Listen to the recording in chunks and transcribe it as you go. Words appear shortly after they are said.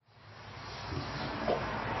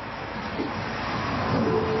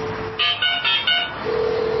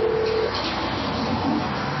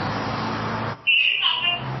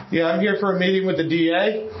Yeah, I'm here for a meeting with the DA. Your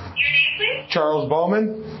name, please? Charles Bowman.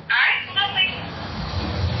 All right, hold on, please.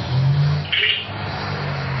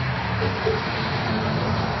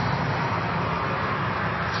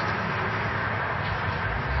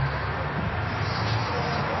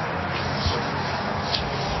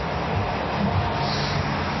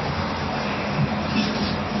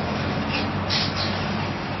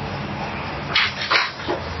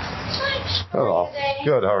 Hello.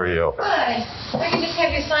 Good, how are you? Good. I can just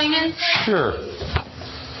have your sign in, sir? Sure.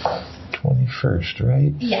 21st,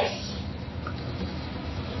 right? Yes.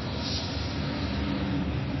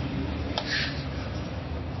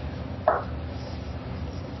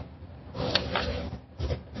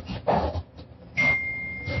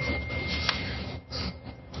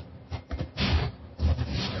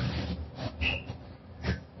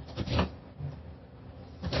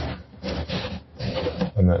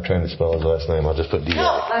 I'm not trying to spell his last name. I'll just put DA.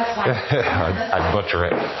 No, that's fine. I'd butcher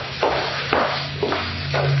it.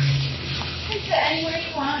 Take it anywhere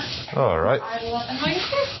you want. All right. I will annoy you,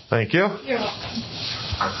 sir. Thank you. You're welcome.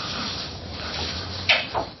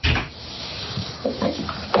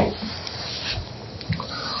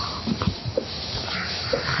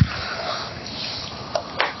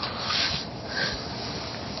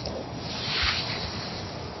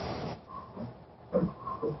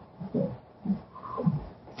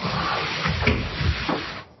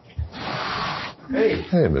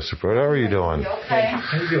 Hey, Mr. Pruitt, how are you doing? Okay.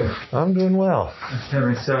 How you doing? I'm doing well. Last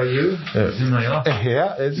time I saw you, I was in my office.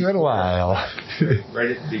 Yeah, it's been a while.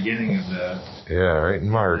 Right at the beginning of the... Yeah, right in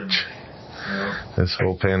March. This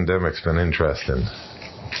whole pandemic's been interesting.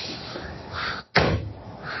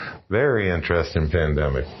 Very interesting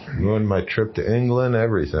pandemic. Ruined my trip to England,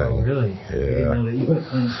 everything. Oh, really? Yeah. I didn't know that you had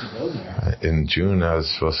plans to go there. In June, I was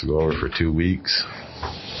supposed to go over for 2 weeks.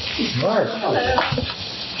 Mark.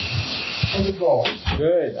 How's it going?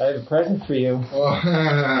 Good. I have a present for you.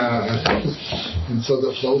 And so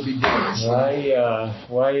the flow begins.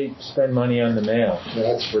 Why spend money on the mail?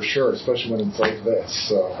 That's for sure, especially when it's like this.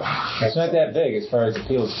 So It's not that big as far as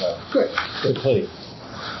appeals go. good. Good, please.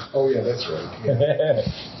 Oh yeah, that's right.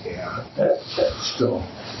 Yeah. Still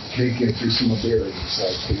can't get through some of Barry's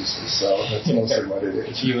cases, so that's mostly what it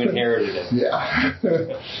is. You inherited it. Yeah.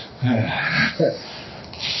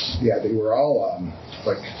 Yeah, they were all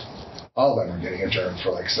all of them are getting adjourned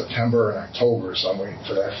for like September and October, so I'm waiting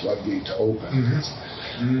for that floodgate to open.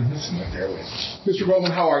 Mr.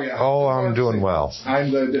 Bowman, how are you? Oh, I'm doing well.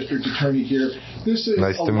 I'm the district attorney here. This is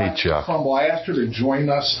Nice to meet you. Crumble. I asked her to join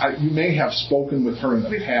us. You may have spoken with her in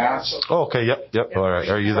the past. Oh, okay, yep. All right.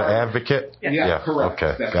 Are you the advocate? Yeah, correct.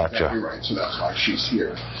 Okay, That's gotcha. exactly right. So that's why she's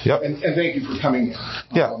here. Yep. And thank you for coming in.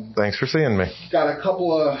 Yeah, thanks for seeing me. Got a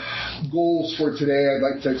couple of goals for today. I'd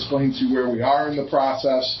like to explain to you where we are in the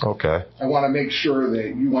process. Okay. I want to make sure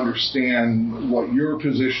that you understand what your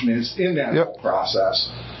position is in that whole process.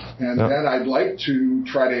 And then I'd like to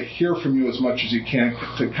try to hear from you as much as you can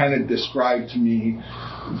to kind of describe to me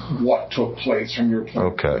what took place from your point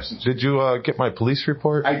of view. Okay. Did you get my police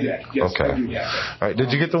report? I did. Yes, okay. I do have it. All right.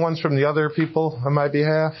 Did you get the ones from the other people on my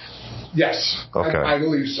behalf? Yes. Okay. I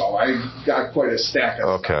believe so. I got quite a stack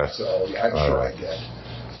of stuff, so yeah, I'm sure I did.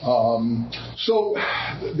 So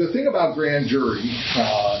the thing about grand jury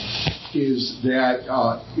is that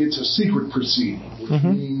it's a secret proceeding, which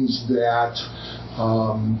means that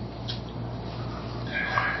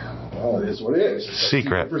it is what it is. It's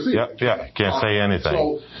secret. Yeah. Can't say anything.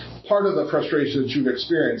 So part of the frustration that you've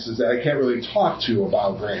experienced is that I can't really talk to you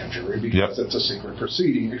about grand jury because it's a secret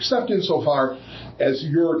proceeding, except insofar as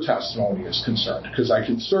your testimony is concerned, because I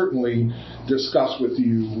can certainly discuss with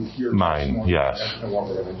you your testimony and what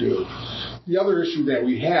we're going to do. The other issue that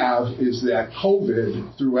we have is that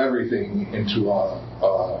COVID threw everything into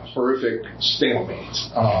a horrific stalemate.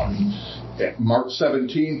 At March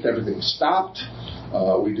 17th, everything stopped.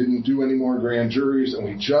 We didn't do any more grand juries, and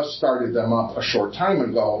we just started them up a short time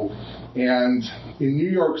ago. And in New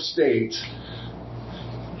York State,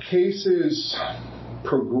 cases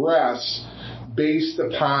progress based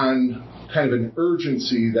upon kind of an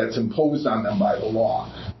urgency that's imposed on them by the law.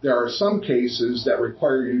 There are some cases that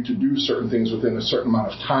require you to do certain things within a certain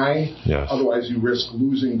amount of time. Yes. Otherwise, you risk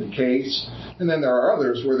losing the case. And then there are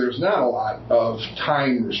others where there's not a lot of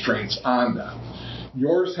time restraints on them.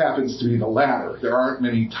 Yours happens to be the latter. There aren't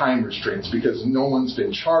many time restraints because no one's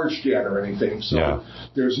been charged yet or anything, so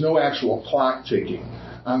there's no actual clock ticking.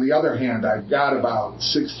 On the other hand, I've got about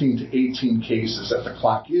 16 to 18 cases that the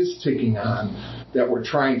clock is ticking on that we're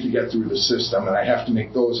trying to get through the system, and I have to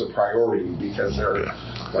make those a priority because they're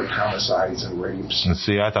like homicides and rapes. And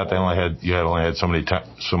see, I thought you only had so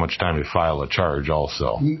much time to file a charge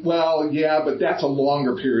also. Well, yeah, but that's a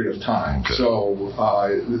longer period of time. Okay. So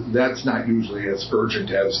that's not usually as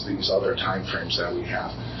urgent as these other time frames that we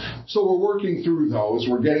have. So we're working through those.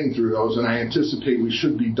 We're getting through those, and I anticipate we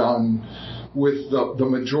should be done with the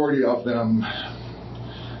majority of them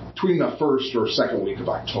between the first or second week of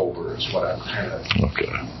October is what I'm kind of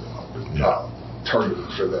targeting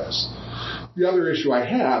for this. The other issue I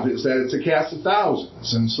have is that it's a cast of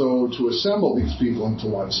thousands, and so to assemble these people into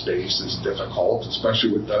one space is difficult,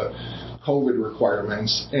 especially with the COVID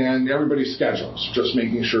requirements and everybody's schedules, just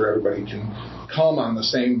making sure everybody can come on the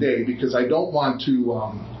same day, because I don't want to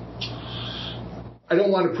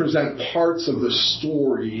present parts of the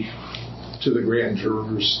story to the grand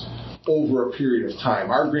jurors over a period of time.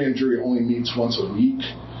 Our grand jury only meets once a week.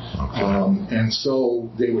 Okay. And so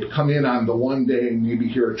they would come in on the one day and maybe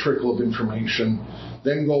hear a trickle of information,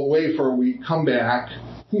 then go away for a week, come back.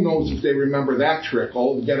 Who knows if they remember that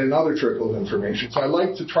trickle, get another trickle of information. So I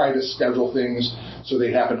like to try to schedule things so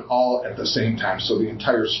they happen all at the same time, so the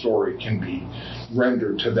entire story can be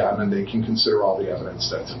rendered to them and they can consider all the evidence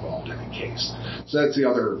that's involved in a case. So that's the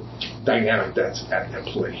other dynamic that's at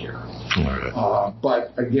play here. Right.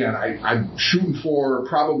 But again, I'm shooting for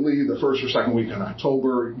probably the first or second week in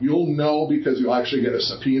October. You'll know because you'll actually get a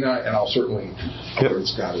subpoena, and I'll certainly alert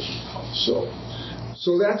Scott as well.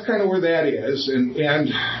 So that's kind of where that is, and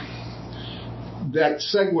that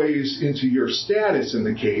segues into your status in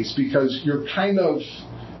the case, because you're kind of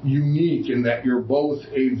unique in that you're both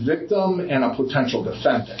a victim and a potential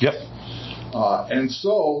defendant. Yep. And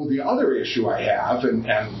so the other issue I have, and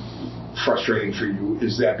frustrating for you,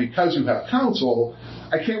 is that because you have counsel,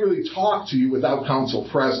 I can't really talk to you without counsel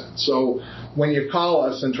present. So when you call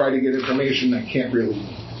us and try to get information, I can't really.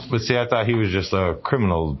 But see, I thought he was just a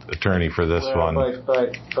criminal attorney for this one.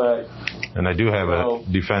 But and I do have a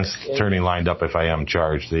defense attorney lined up if I am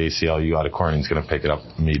charged. The ACLU out of Corning is going to pick it up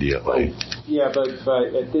immediately. Yeah, but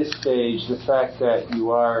at this stage, the fact that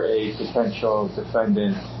you are a potential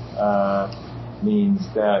defendant means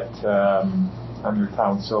that I'm your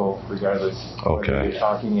counsel regardless whether you're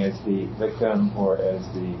talking as the victim or as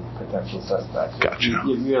the potential suspect. Gotcha.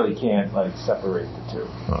 You really can't separate the two.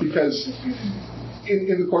 Okay. Because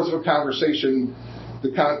in the course of a conversation,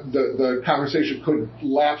 the conversation could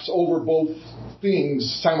lapse over both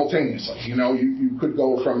things simultaneously. You could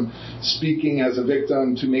go from speaking as a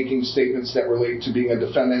victim to making statements that relate to being a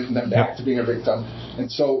defendant and then back to being a victim.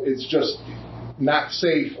 And so it's just not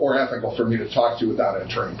safe or ethical for me to talk to you without an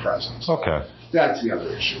attorney present. So that's the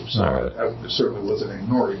other issue. So I certainly wasn't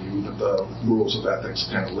ignoring you, but the rules of ethics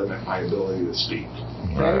kind of limit my ability to speak.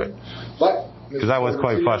 Right. But because I was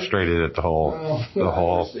quite frustrated at the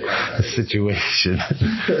whole situation,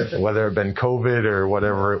 whether it had been COVID or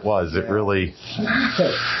whatever it was. It really,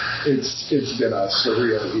 it's been a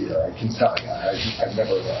surreal year. I can tell you. I've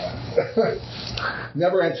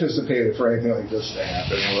never anticipated for anything like this to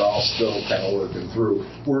happen. We're all still kind of working through.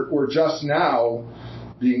 We're just now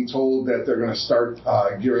being told that they're going to start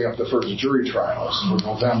gearing up the first jury trials for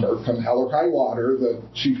November. Come hell or high water, the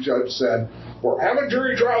chief judge said, we're having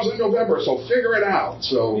jury trials in November, so figure it out.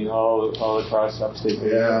 So all across upstate.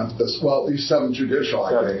 Yeah, at least 7 judicial,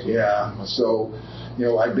 I think. Yeah. So,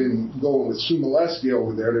 I've been going with Sue Molesky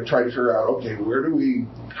over there to try to figure out, okay,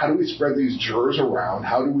 how do we spread these jurors around?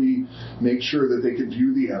 How do we make sure that they can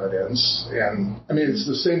view the evidence? And I mean, it's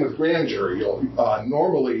the same with grand jury.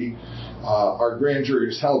 Normally, our grand jury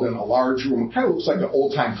is held in a large room. It kind of looks like an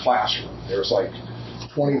old-time classroom. There's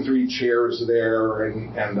 23 chairs there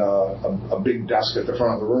and a big desk at the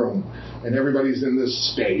front of the room. And everybody's in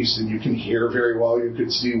this space, and you can hear very well, you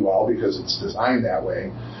could see well because it's designed that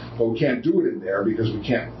way. But we can't do it in there because we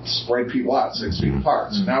can't spread people out 6 feet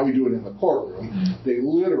apart. So now we do it in the courtroom. They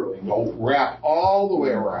literally go wrap all the way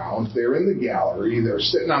around. They're in the gallery. They're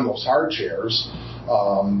sitting on those hard chairs.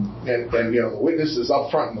 And the witness is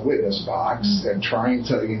up front in the witness box and trying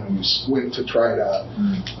to, you squint to try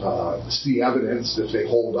to see evidence if they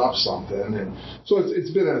hold up something. And so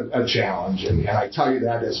it's been a challenge. And I tell you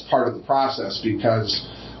that as part of the process because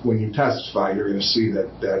when you testify, you're going to see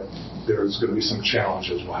that there's going to be some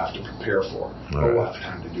challenges we'll have to prepare for. But we'll have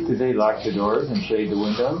time to do that. Did they lock the doors and shade the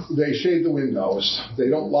windows? They shade the windows. They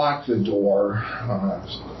don't lock the door.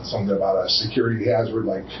 Something about a security hazard,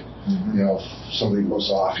 if somebody goes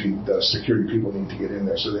off, the security people need to get in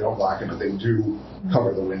there, so they don't lock it, but they do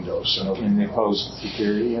cover the windows. So and they post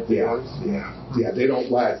security at the doors? Yeah. They don't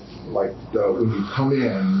let, when you come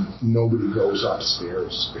in, nobody goes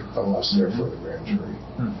upstairs unless they're for the grand jury.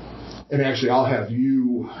 And actually, I'll have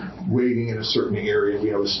you waiting in a certain area. We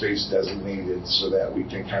have a space designated so that we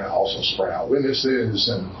can kind of also spread out witnesses,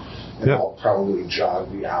 and I'll probably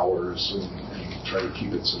jog the hours and try to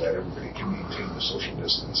keep it so that everybody can maintain the social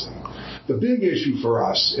distancing. The big issue for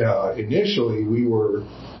us, initially, we were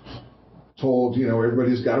told,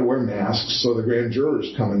 everybody's got to wear masks, so the grand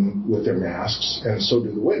jurors come in with their masks, and so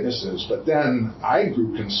do the witnesses. But then I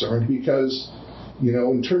grew concerned because,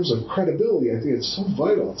 in terms of credibility, I think it's so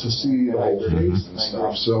vital to see all their face and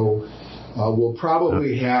stuff. So we'll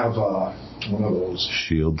probably have one of those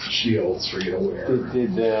shields for you to wear.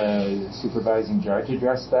 Did the supervising judge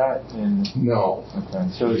address that? No. Okay.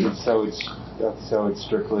 So it's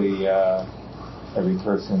strictly every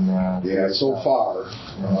person. So far.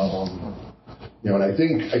 And I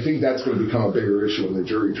think that's going to become a bigger issue in the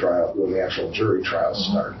jury trial, when the actual jury trials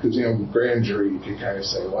start. Because, grand jury, you can kind of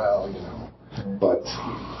say, well, but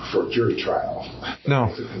for a jury trial,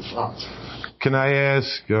 no. To confront. Can I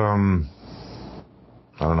ask, I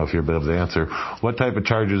don't know if you'll be able to answer, what type of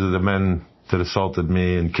charges are the men that assaulted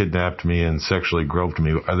me and kidnapped me and sexually groped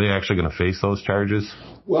me, are they actually going to face those charges?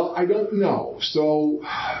 Well, I don't know. So,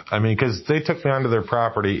 because they took me onto their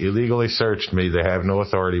property, illegally searched me. They have no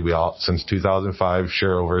authority. Since 2005,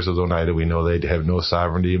 Sherrill versus Oneida, we know they have no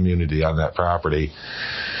sovereignty immunity on that property.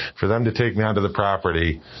 For them to take me onto the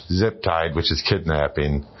property, zip-tied, which is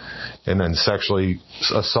kidnapping, and then sexually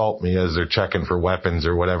assault me as they're checking for weapons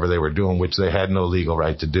or whatever they were doing, which they had no legal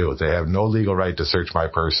right to do. They have no legal right to search my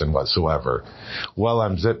person whatsoever. While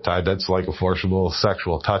I'm zip-tied, that's like a forcible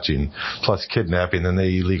sexual touching, plus kidnapping, and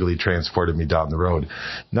they illegally transported me down the road.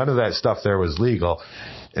 None of that stuff there was legal,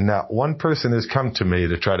 and not one person has come to me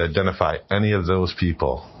to try to identify any of those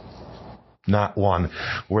people. Not one.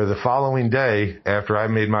 Where the following day, after I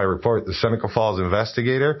made my report, the Seneca Falls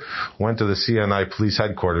investigator went to the CNI police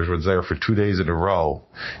headquarters, was there for 2 days in a row,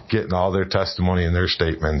 getting all their testimony and their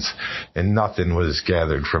statements, and nothing was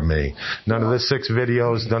gathered from me. None of the 6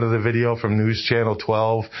 videos, none of the video from News Channel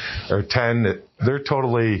 12 or 10,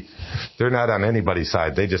 they're not on anybody's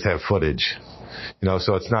side. They just have footage.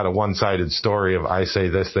 So it's not a one-sided story of I say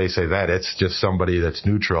this, they say that. It's just somebody that's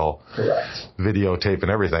neutral. Correct. Videotape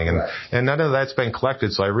and everything. And none of that's been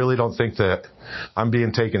collected, so I really don't think that I'm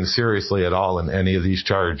being taken seriously at all in any of these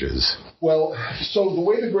charges. Well, so the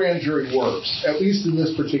way the grand jury works, at least in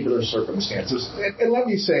this particular circumstances, and let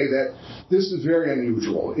me say that this is very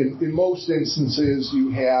unusual. In most instances,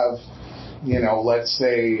 you have, let's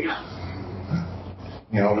say,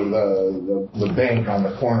 the bank on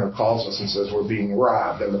the corner calls us and says we're being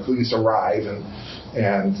robbed, and the police arrive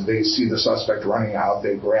and they see the suspect running out.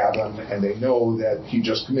 They grab him, and they know that he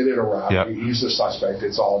just committed a robbery. Yep. He's the suspect.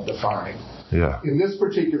 It's all defined. Yeah. In this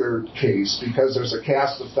particular case, because there's a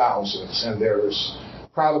cast of thousands, and there's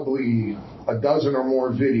probably a dozen or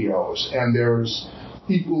more videos, and there's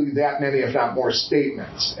equally that many, if not more,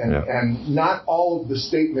 statements, and not all of the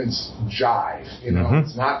statements jive.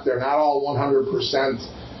 It's not, they're not all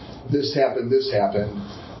 100%. This happened.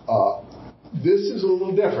 This is a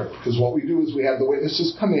little different because what we do is we have the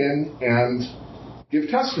witnesses come in and give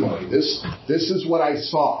testimony. This is what I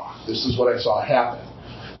saw. This is what I saw happen.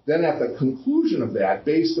 Then at the conclusion of that,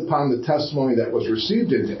 based upon the testimony that was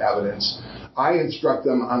received into evidence, I instruct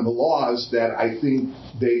them on the laws that I think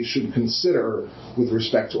they should consider with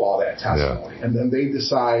respect to all that testimony. Yeah. And then they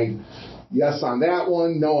decide yes on that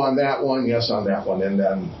one, no on that one, yes on that one, and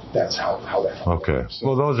then that's how that goes. Okay. So,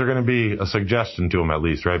 well, those are going to be a suggestion to them at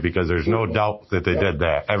least, right? Because there's no doubt that they did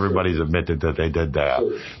that. Everybody's admitted that they did that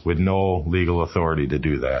with no legal authority to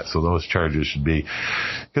do that. So those charges should be,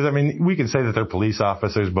 because we can say that they're police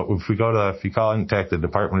officers, but if you contact the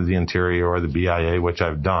Department of the Interior or the BIA, which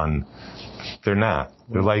I've done, they're not.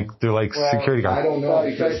 They're like security guards. I don't know,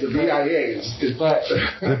 because the BIA is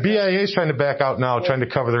the BIA is trying to back out now, trying to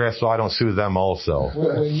cover their ass so I don't sue them also.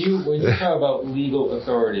 When you talk about legal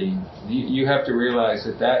authority, you have to realize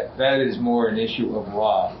that is more an issue of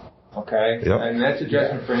law. Okay? Yep. And that's a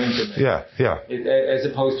judgment for him to make. Yeah. As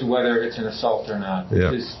opposed to whether it's an assault or not.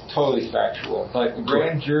 Which is totally factual. But the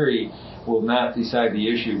grand jury will not decide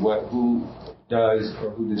the issue, who does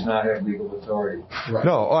or who does not have legal authority. Right.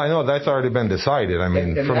 No, I know that's already been decided.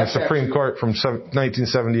 From the Supreme Court from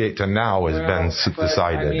 1978 to now has been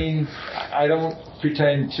decided. I don't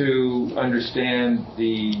pretend to understand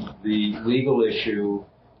the legal issue,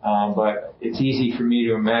 but it's easy for me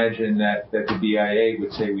to imagine that the BIA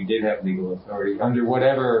would say we did have legal authority under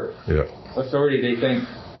whatever authority they think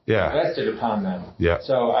vested upon them. Yeah.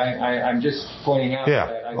 So I'm just pointing out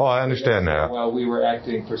that I understand that. Well, we were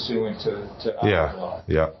acting pursuant to our law.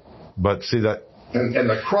 Yeah. But see that and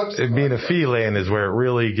the crux of being a fee land is where it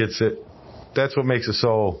really gets it. That's what makes it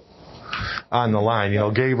so on the line. You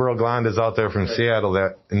know, Gabriel Glanda's out there from Seattle,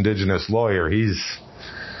 that indigenous lawyer. He's.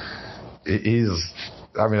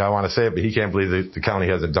 I mean, I want to say it, but he can't believe that the county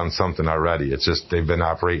hasn't done something already. It's just they've been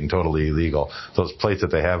operating totally illegal. Those plates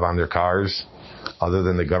that they have on their cars, other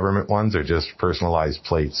than the government ones, are just personalized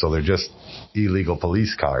plates. So they're just illegal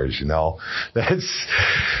police cars, you know.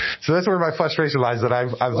 So that's where my frustration lies, that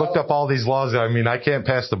I've looked up all these laws. I mean, I can't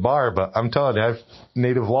pass the bar, but I'm telling you,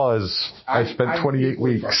 native laws, I spent 28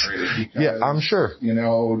 weeks. Yeah, I'm sure. You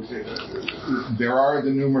know, there are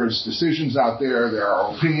the numerous decisions out there. There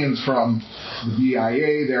are opinions from the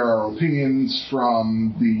BIA. There are opinions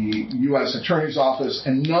from the U.S. Attorney's Office,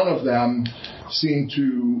 and none of them seem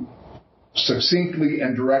to succinctly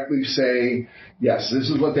and directly say, yes, this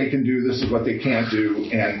is what they can do, this is what they can't do.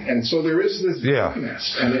 And so there is this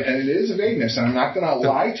vagueness, and it is a vagueness, and I'm not going to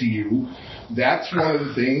lie to you. That's one of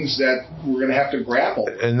the things that we're going to have to grapple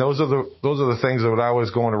with. And those are the things that I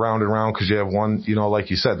was going around and around, because you have one, you know, like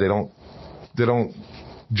you said, they don't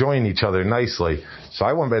join each other nicely. So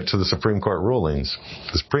I went back to the Supreme Court rulings.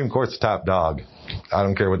 The Supreme Court's the top dog. I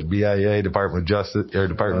don't care what the BIA, Department of Justice, or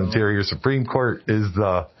Department of Interior. Supreme Court is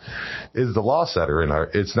the law setter in our.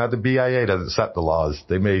 It's not the BIA doesn't set the laws.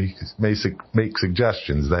 They may make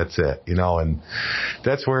suggestions. That's it, you know. And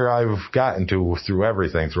that's where I've gotten to through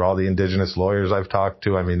everything, through all the indigenous lawyers I've talked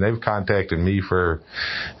to. I mean, they've contacted me for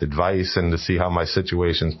advice and to see how my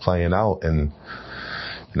situation's playing out, and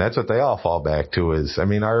that's what they all fall back to is, I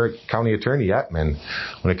mean, our county attorney, Yetman,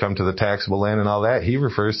 when it comes to the taxable land and all that, he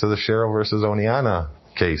refers to the Sherrill versus Oneida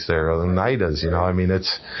case there, or the Oneidas, you know. I mean,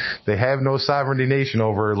 they have no sovereignty nation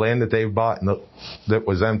over land that they've bought that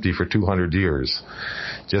was empty for 200 years.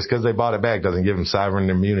 Just because they bought it back doesn't give them sovereign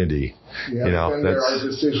immunity. Yeah, you know, and there are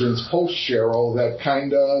decisions post-Sherrill that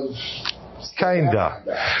kind of.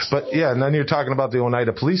 But yeah, and then you're talking about the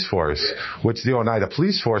Oneida Police Force, which the Oneida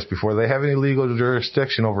Police Force, before they have any legal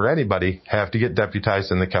jurisdiction over anybody, have to get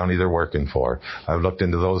deputized in the county they're working for. I've looked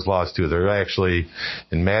into those laws too. They're actually,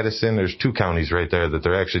 in Madison, there's 2 counties right there that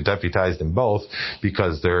they're actually deputized in both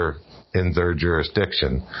because they're in their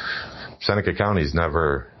jurisdiction. Seneca County's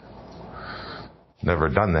never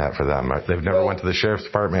done that for them. They've never went to the sheriff's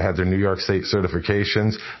department, had their New York State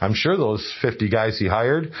certifications. I'm sure those 50 guys he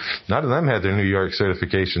hired, none of them had their New York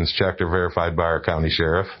certifications checked or verified by our county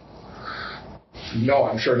sheriff. No,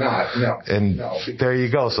 I'm sure not. No. And there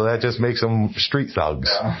you go. So that just makes them street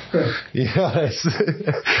thugs. Yeah. Here's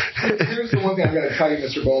the one thing I'm going to tell you,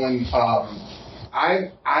 Mr. Bowman.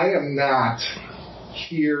 I am not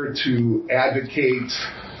here to advocate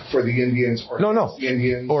for the Indians or the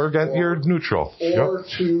Indians. Or you're neutral. Or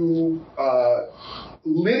to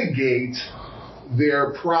litigate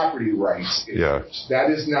their property rights. Yeah. That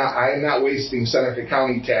is not, I am not wasting Seneca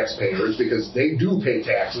County taxpayers because they do pay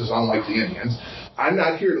taxes unlike the Indians. I'm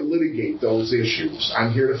not here to litigate those issues.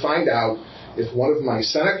 I'm here to find out if one of my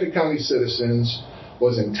Seneca County citizens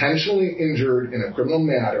was intentionally injured in a criminal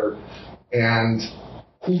matter and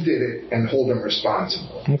who did it, and hold them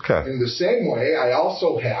responsible. Okay. In the same way, I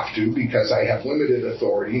also have to, because I have limited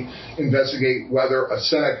authority, investigate whether a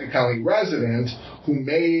Seneca County resident who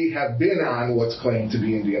may have been on what's claimed to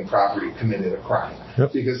be Indian property committed a crime.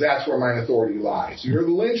 Yep. Because that's where my authority lies. You're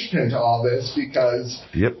the linchpin to all this because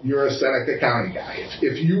you're a Seneca County guy.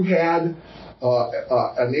 If you had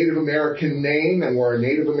a Native American name and were a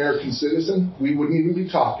Native American citizen, we wouldn't even be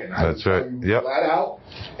talking. That's right. Yep. Flat out.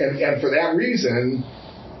 And for that reason,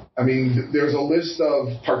 I mean, there's a list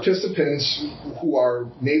of participants who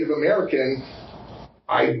are Native American.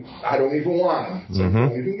 I don't even want them. So I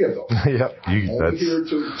don't even give them. Yep. I'm only here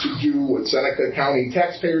to do what Seneca County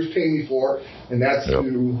taxpayers pay me for, and that's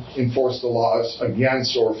to enforce the laws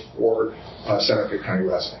against or for Seneca County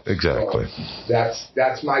residents. Exactly. So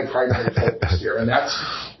that's my primary focus here, and that's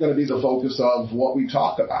going to be the focus of what we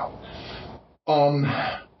talk about.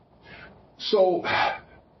 So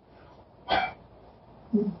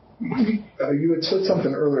you had said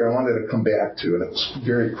something earlier I wanted to come back to, and it was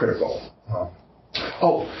very critical.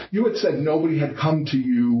 You had said nobody had come to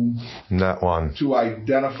you Not one. to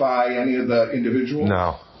identify any of the individuals?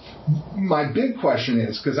 No. My big question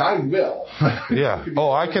is, because I will. Yeah.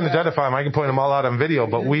 I can identify them. I can point them all out on video.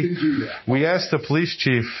 But we asked the police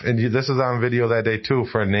chief, and this is on video that day too,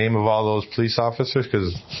 for a name of all those police officers,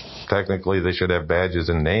 because technically they should have badges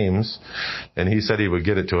and names. And he said he would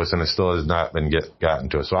get it to us, and it still has not been gotten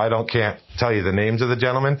to us. So I can't tell you the names of the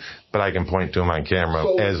gentlemen, but I can point to them on camera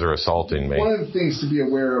as they're assaulting me. One of the things to be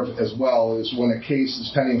aware of as well is when a case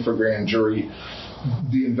is pending for grand jury,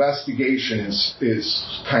 the investigation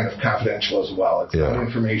is kind of confidential as well. It's not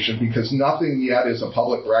information because nothing yet is a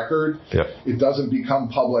public record. Yep. It doesn't become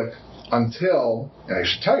public until, and I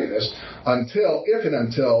should tell you this,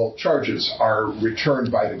 until charges are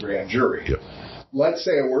returned by the grand jury. Yep. Let's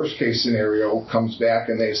say a worst case scenario comes back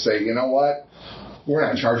and they say, you know what, we're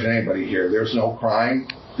not charging anybody here. There's no crime.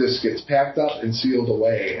 This gets packed up and sealed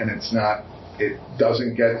away, and it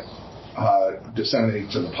doesn't get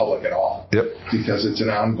disseminated to the public at all. Yep. Because it's an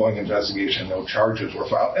ongoing investigation. No charges were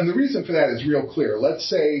filed. And the reason for that is real clear. Let's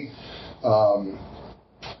say,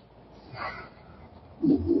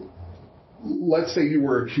 you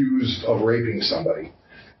were accused of raping somebody,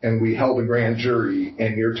 and we held a grand jury,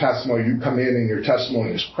 and you come in and your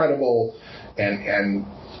testimony is credible, and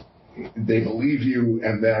they believe you,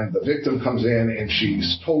 and then the victim comes in and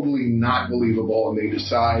she's totally not believable, and they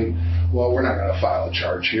decide, well, we're not going to file a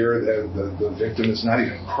charge here. The victim is not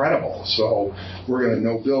even credible, so we're going to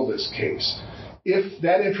no-bill this case. If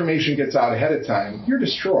that information gets out ahead of time, you're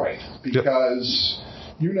destroyed, because,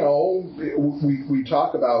 we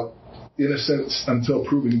talk about innocence until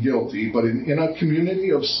proven guilty, but in a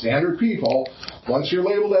community of standard people, once you're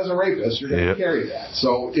labeled as a rapist, you're going to carry that.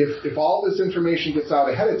 So if all this information gets out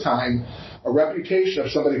ahead of time, a reputation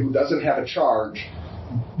of somebody who doesn't have a charge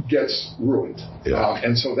gets ruined.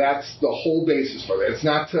 And so that's the whole basis for that. It's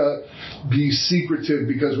not to be secretive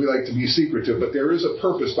because we like to be secretive, but there is a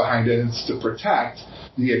purpose behind it, and it's to protect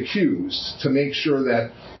the accused, to make sure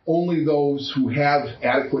that only those who have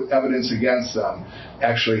adequate evidence against them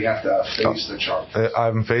actually have to face the charge.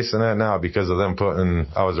 I'm facing that now because of them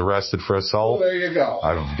I was arrested for assault. Well, there you go.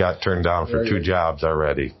 I've got turned down for 2 jobs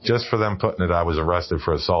already. Just for them putting it, I was arrested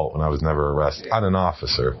for assault when I was never arrested. I'm an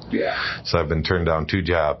officer. Yeah. So I've been turned down 2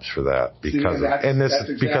 jobs for that because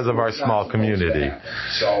of our small community.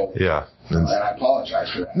 So yeah. And I apologize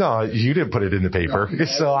for that. No, you didn't put it in the paper.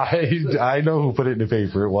 So I know who put it in the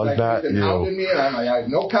paper. It was not you. Me, and I have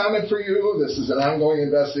no comment for you. This is an ongoing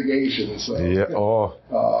investigation. So, I'm going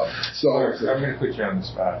to put you on the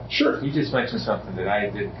spot. Sure. You just mentioned something that I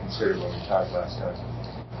didn't consider when we talked last time.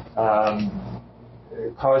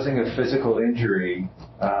 Causing a physical injury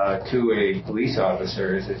to a police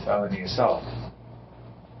officer is a felony assault.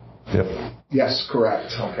 Yep. Yes,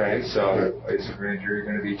 correct. Okay, so is the grand jury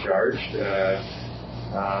going to be charged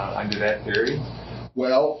under that theory?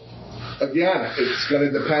 Well, again, it's going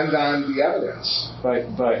to depend on the evidence.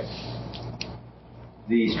 But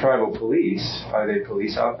these tribal police, are they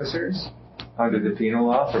police officers under the penal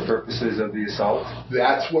law for purposes of the assault?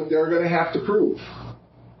 That's what they're going to have to prove.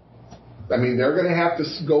 I mean, they're going to have to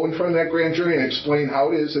go in front of that grand jury and explain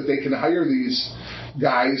how it is that they can hire these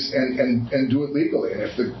guys and do it legally. And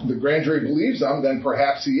if the grand jury believes them, then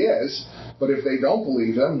perhaps he is. But if they don't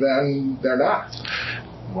believe him, then they're not.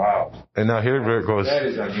 Wow. And now here's where it goes. That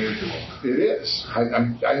is unusual. It is. I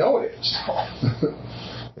know it is.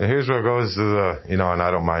 And here's where it goes to the, and I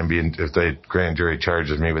don't mind if the grand jury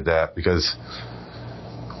charges me with that, because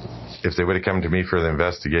if they would have come to me for the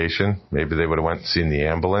investigation, maybe they would have went and seen the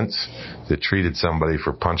ambulance that treated somebody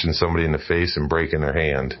for punching somebody in the face and breaking their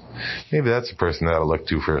hand. Maybe that's the person that I'll look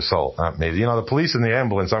to for assault, not me. The police in the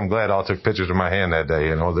ambulance, I'm glad all took pictures of my hand that day,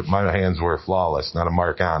 that my hands were flawless, not a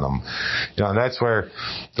mark on them. And that's where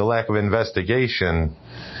the lack of investigation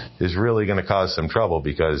is really going to cause some trouble,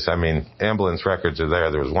 because, ambulance records are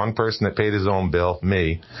there. There was one person that paid his own bill,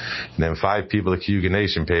 me, and then 5 people that Cayuga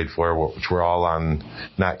Nation paid for, which were all on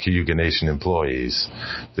not Cayuga Nation employees.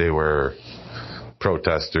 They were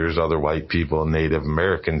protesters, other white people, Native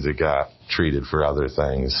Americans that got treated for other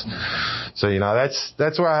things. So,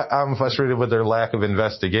 that's where I'm frustrated with their lack of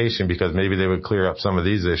investigation, because maybe they would clear up some of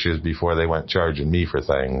these issues before they went charging me for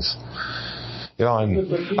things. But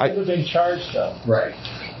people have been charged, though. Right.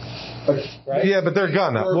 Right? Yeah, but they're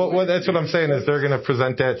gonna. Well, that's what I'm saying, is they're gonna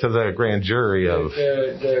present that to the grand jury of.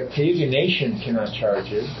 The Cayuga Nation cannot charge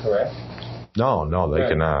you, correct? No, they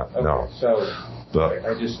cannot. Okay. No. So, but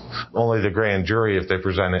only the grand jury, if they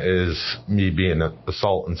present it, is me being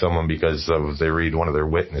assaulting someone because they read one of their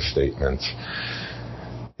witness statements.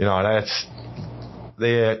 That's.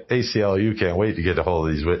 The ACLU can't wait to get a hold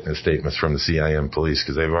of these witness statements from the CIM police,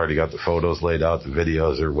 because they've already got the photos laid out, the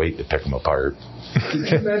videos, they're waiting to pick them apart. Did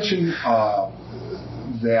you mention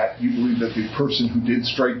that you believe that the person who did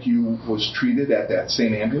strike you was treated at that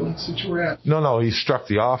same ambulance that you were at? No, he struck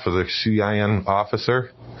the CIM officer.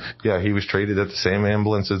 Yeah, he was treated at the same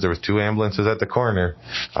ambulances. There was 2 ambulances at the corner.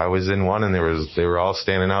 I was in one, and they were all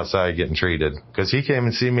standing outside getting treated. Because he came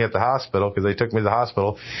and see me at the hospital, because they took me to the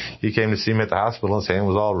hospital. He came to see me at the hospital. His hand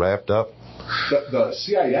was all wrapped up. The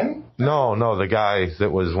CIN? No, the guy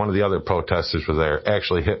that was one of the other protesters was there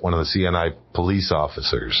actually hit one of the CNI police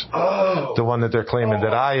officers. Oh. The one that they're claiming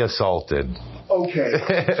that I assaulted. Okay.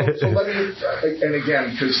 So let me, and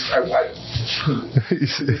again, because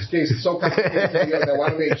this case is so complicated, I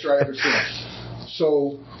want to make sure I understand.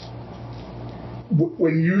 So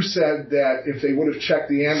when you said that if they would have checked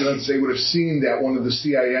the ambulance, they would have seen that one of the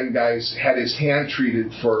CIN guys had his hand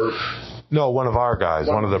treated for... No, one of our guys,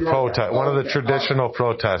 one of the traditional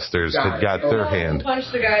protesters that got their hand. Punch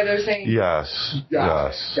the guy they're saying. Yes.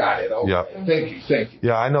 Got it. Okay. Yep. Thank you.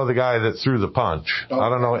 Yeah, I know the guy that threw the punch. Okay. I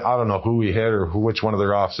don't know who he hit or which one of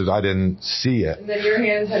their officers. I didn't see it. And then your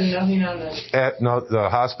hands had nothing on them. No, the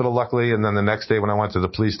hospital, luckily, and then the next day when I went to the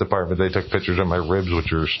police department, they took pictures of my ribs,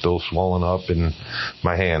 which were still swollen up, and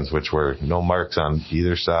my hands, which were no marks on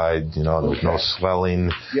either side. There was no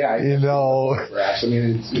swelling. Yeah. I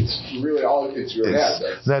mean, it's really all it's your head.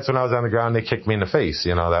 That's when I was on the ground. They kicked me in the face.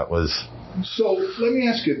 That was. So let me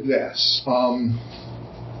ask you this.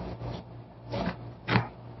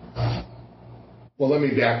 Well, let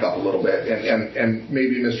me back up a little bit, and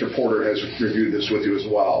maybe Mr. Porter has reviewed this with you as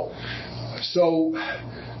well. So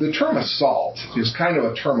the term assault is kind of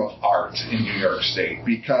a term of art in New York State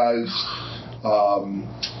because.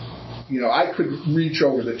 I could reach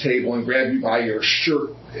over the table and grab you by your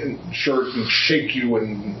shirt and shake you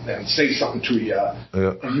and say something to you,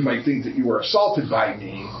 and you might think that you were assaulted by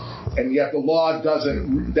me, and yet the law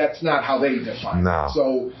doesn't. That's not how they define it.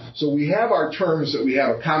 So we have our terms that we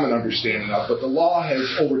have a common understanding of, but the law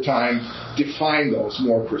has over time defined those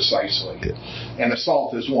more precisely, and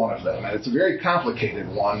assault is one of them, and it's a very complicated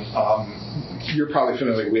one. You're probably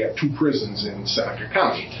familiar. We have 2 prisons in Seneca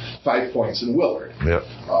County, 5 Points and Willard. Yep.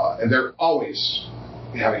 And they're always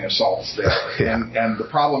having assaults there. And the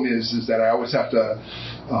problem is that I always have to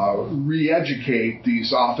re-educate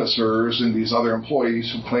these officers and these other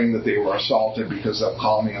employees who claim that they were assaulted, because they'll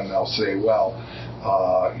call me and they'll say, well,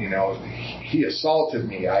 he assaulted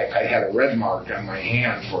me. I had a red mark on my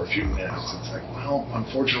hand for a few minutes. It's like, well,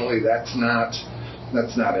 unfortunately, that's not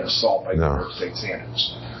an assault by New York State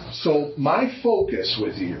standards. So my focus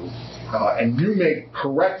with you, and you may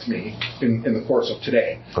correct me in the course of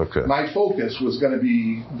today. Okay. My focus was going to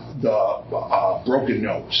be the broken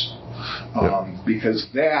nose, because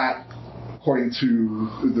that, according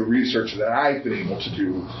to the research that I've been able to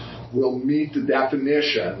do, will meet the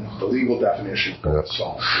definition, the legal definition for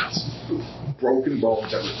assault. It's broken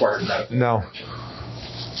bones that require medical attention.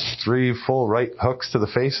 3 full right hooks to the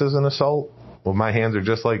face is an assault? Well, my hands are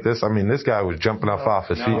just like this. I mean, this guy was jumping off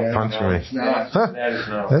his feet, punching me. It's not.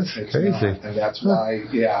 That's crazy. Not. And that's why,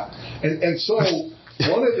 And so,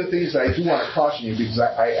 one of the things that I do want to caution you, because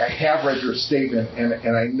I have read your statement,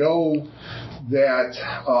 and I know that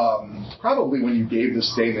probably when you gave the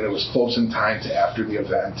statement, it was close in time to after the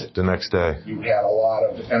event. The next day. You had a lot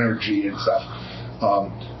of energy and stuff.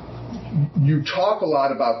 You talk a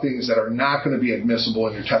lot about things that are not going to be admissible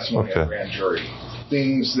in your testimony at a grand jury.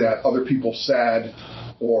 Things that other people said,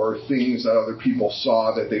 or things that other people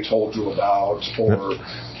saw that they told you about, or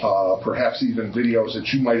perhaps even videos that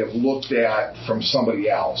you might have looked at from somebody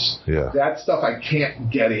else. Yeah. That stuff I can't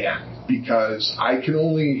get in, because I can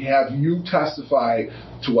only have you testify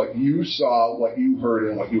to what you saw, what you heard,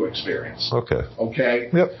 and what you experienced. Okay?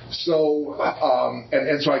 Yep. So,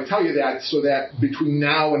 and so I tell you that so that between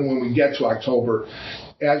now and when we get to October,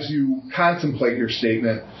 as you contemplate your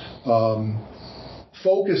statement,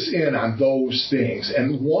 focus in on those things.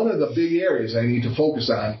 And one of the big areas I need to focus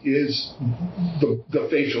on is the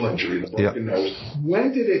facial injury, the broken nose.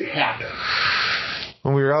 When did it happen?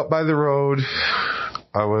 When we were out by the road,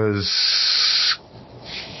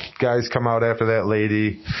 guys come out after that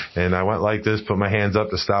lady, and I went like this, put my hands up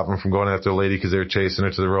to stop them from going after the lady because they were chasing her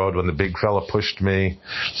to the road. When the big fella pushed me,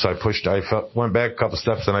 so I went back a couple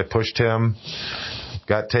steps and I pushed him.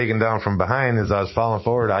 Got taken down from behind. As I was falling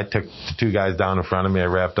forward, I took the 2 guys down in front of me. I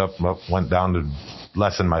wrapped up, went down to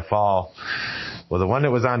lessen my fall. Well, the one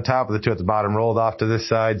that was on top of the 2 at the bottom rolled off to this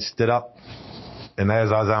side, stood up, and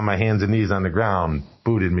as I was on my hands and knees on the ground,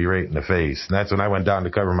 booted me right in the face. And that's when I went down to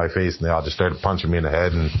cover my face, and they all just started punching me in the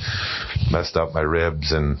head and messed up my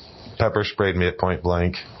ribs and pepper sprayed me at point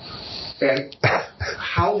blank. And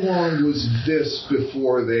how long was this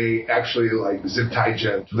before they actually zip tied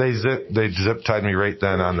you? They zip tied me right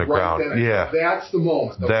then on the ground. Then, that's the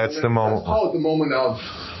moment. That's the moment. Let's call it the moment of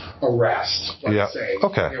arrest, let's say.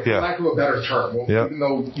 Okay. For lack of a better term, even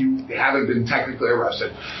though you haven't been technically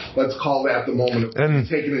arrested, let's call that the moment of being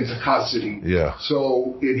taken into custody. Yeah.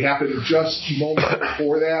 So it happened just moments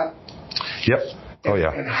before that? Yep.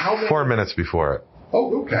 And how many, 4 minutes before it.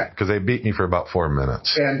 Oh, okay. Because they beat me for about 4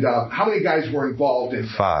 minutes. And how many guys were involved in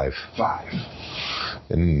that? 5. 5.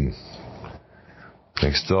 And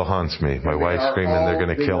it still haunts me. My wife's screaming they're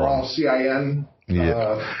going to kill him. All CIN?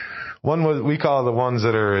 Yeah. One was, we call the ones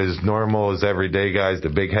that are as normal as everyday guys, the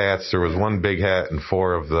big hats. There was 1 big hat and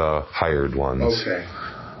 4 of the hired ones. Okay.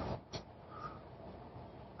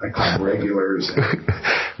 I call them regulars.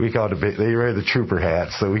 We call them they wear the trooper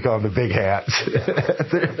hats, so we call them the big hats.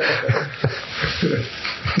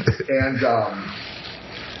 And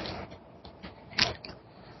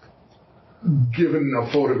given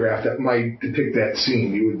a photograph that might depict that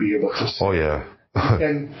scene, you would be able to see. Oh, yeah.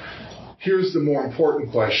 And here's the more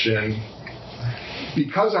important question.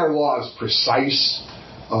 Because our law is precise,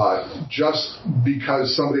 just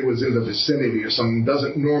because somebody was in the vicinity of something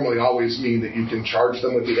doesn't normally always mean that you can charge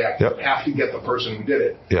them with the act. Yep. You have to get the person who did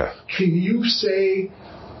it. Yeah. Can you say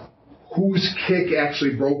whose kick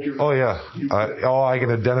actually broke your... Oh, yeah. I can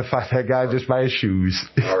identify that guy just by his shoes.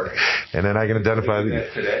 All right. And then I can identify...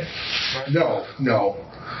 today? No.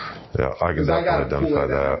 Yeah, I can definitely identify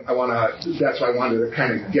that. That's why I wanted to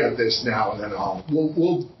kind of get this now, and then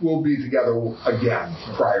we'll be together again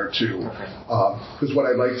prior to. Because what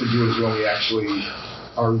I'd like to do is when we actually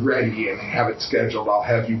are ready and have it scheduled, I'll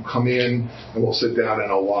have you come in and we'll sit down and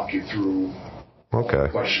I'll walk you through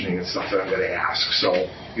questioning and stuff that I'm going to ask. So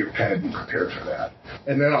you're kind of be prepared for that.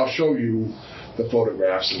 And then I'll show you the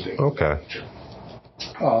photographs and things. Okay.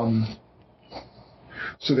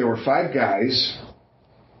 So there were 5 guys.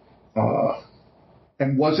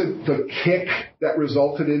 And was it the kick that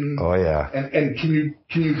resulted in? Oh, yeah. And can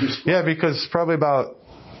you just? Yeah, because probably about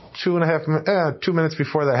 2 minutes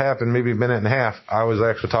before that happened, maybe a minute and a half, I was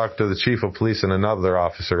actually talking to the chief of police and another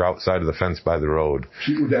officer outside of the fence by the road.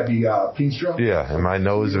 Would that be Peenstra? Yeah, and my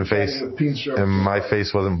nose and face, and my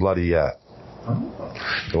face wasn't bloody yet. Oh.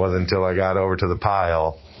 It wasn't until I got over to the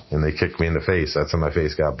pile and they kicked me in the face. That's when my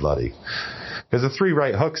face got bloody. Because the 3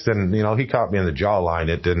 right hooks didn't, he caught me in the jawline.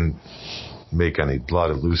 It didn't make any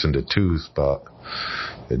blood. It loosened a tooth, but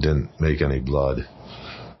it didn't make any blood.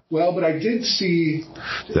 Well, but I did see.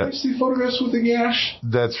 Did I see photographs with the gash?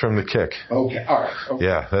 That's from the kick. Okay, all right. Okay.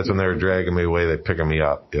 Yeah, that's when they were dragging me away. They picking me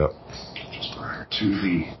up. Yep. Just prior to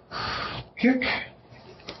the kick.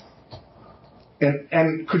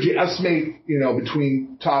 And could you estimate,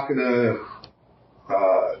 between talking to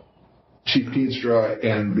Chief Peenstra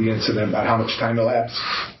and the incident about how much time elapsed?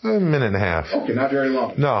 A minute and a half. Okay, not very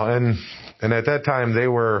long. No, and at that time they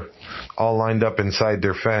were all lined up inside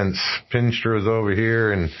their fence. Peenstra was over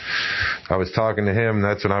here, and I was talking to him.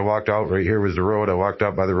 That's when I walked out. Right here was the road. I walked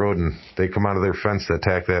out by the road, and they come out of their fence to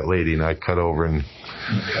attack that lady, and I cut over and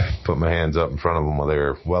put my hands up in front of them while they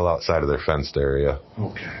were well outside of their fenced area.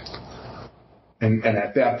 Okay. And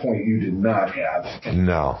at that point, you did not have...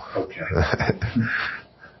 No. Okay.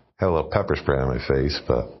 Had a little pepper spray on my face,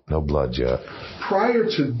 but no blood yet. Prior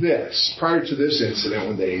to this incident,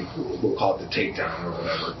 when we'll call it the takedown or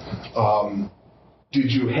whatever,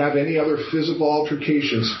 did you have any other physical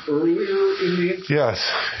altercations earlier in the incident?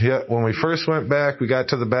 Yes. Yeah. When we first went back, we got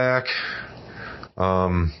to the back.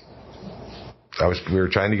 We were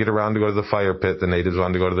trying to get around to go to the fire pit. The natives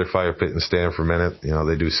wanted to go to their fire pit and stand for a minute.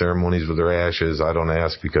 They do ceremonies with their ashes. I don't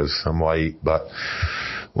ask because I'm white, but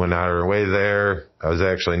when on our way there, I was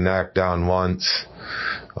actually knocked down once.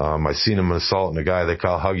 I seen him assaulting a guy they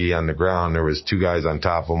call Huggy on the ground. There was 2 guys on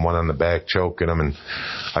top of him, one on the back choking him, and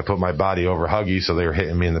I put my body over Huggy, so they were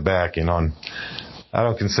hitting me in the back, and I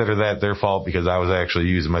don't consider that their fault because I was actually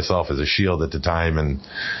using myself as a shield at the time, and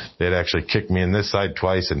they'd actually kicked me in this side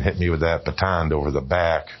twice and hit me with that baton over the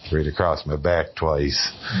back, right across my back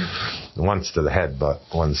twice. Once to the head, but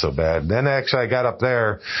wasn't so bad. Then actually I got up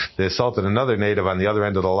there, they assaulted another native on the other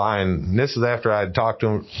end of the line. And this is after I had talked to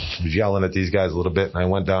him, was yelling at these guys a little bit, and I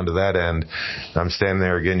went down to that end. And I'm standing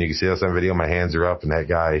there again. You can see us on video. My hands are up, and that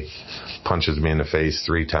guy punches me in the face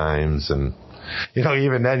 3 times, and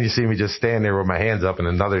even then you see me just stand there with my hands up, and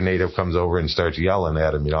another native comes over and starts yelling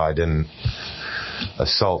at him. I didn't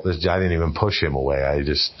assault this guy. I didn't even push him away. I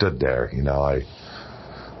just stood there. I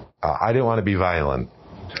didn't want to be violent.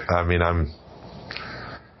 I mean, I'm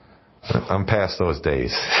past those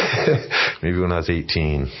days. Maybe when I was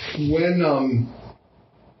 18.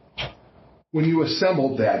 When you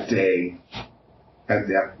assembled that day at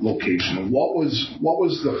that location, what was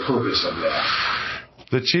the purpose of that?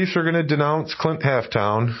 The Chiefs were going to denounce Clint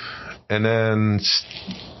Halftown and then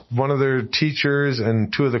one of their teachers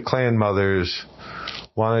and two of the clan mothers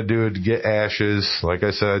wanted to get ashes, like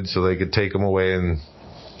I said, so they could take them away, and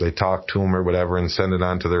they talk to them or whatever and send it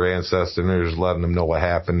on to their ancestors, and they're just letting them know what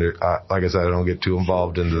happened. Like I said, I don't get too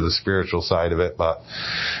involved into the spiritual side of it, but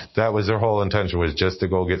that was their whole intention, was just to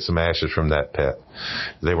go get some ashes from that pit.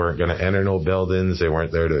 They weren't going to enter no buildings. They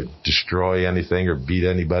weren't there to destroy anything or beat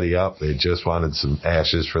anybody up. They just wanted some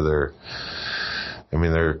ashes for their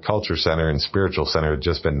culture center and spiritual center had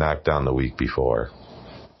just been knocked down the week before.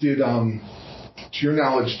 Did, to your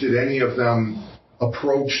knowledge, did any of them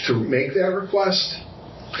approach to make that request?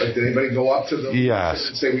 Like, did anybody go up to them and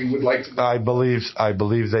say, we would like to? I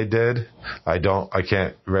believe they did. I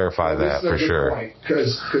can't verify that for sure.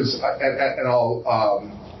 Because I'll,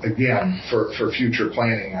 again, for future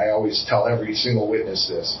planning, I always tell every single witness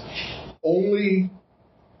this. Actually,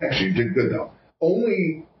 you did good though.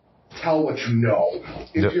 Only tell what you know.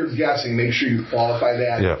 If you're guessing, make sure you qualify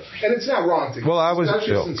that. Yep. And it's not wrong to,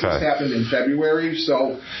 especially since this happened in February.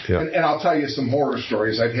 So, and I'll tell you some horror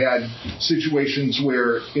stories. I've had situations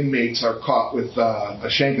where inmates are caught with a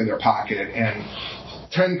shank in their pocket, and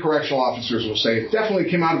 10 correctional officers will say it definitely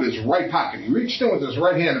came out of his right pocket. He reached in with his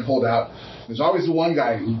right hand and pulled out. There's always the one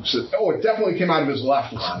guy who says, it definitely came out of his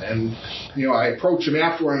left one. And, I approach him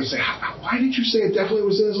afterward and say, why did you say it definitely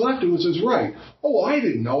was in his left? It was his right. Oh, well, I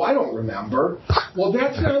didn't know. I don't remember. Well,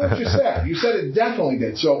 that's not what you said. You said it definitely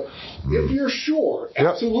did. So if you're sure,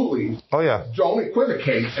 absolutely. Oh, yeah. Don't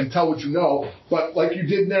equivocate and tell what you know. But like you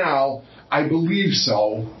did now, I believe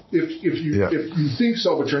so. If you think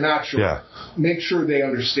so, but you're not sure, make sure they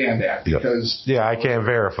understand that. Because I can't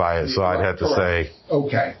verify it, so I'd have to say.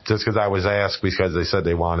 Okay. Just because I was asked because they said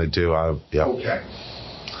they wanted to. Okay.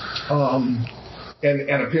 And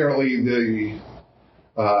apparently the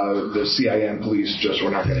CIN police just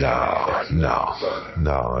were not going to.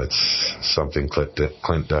 No. It's something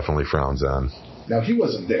Clint definitely frowns on. Now, he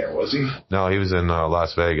wasn't there, was he? No, he was in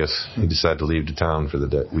Las Vegas. He decided to leave the town for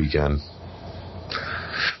the weekend.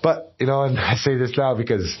 But, and I say this now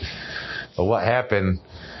because of what happened.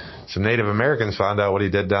 Some Native Americans found out what he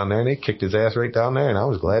did down there, and they kicked his ass right down there, and I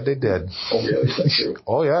was glad they did. Oh, really? That's true.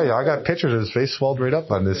 Oh, yeah. I got pictures of his face swelled right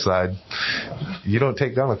up on this side. You don't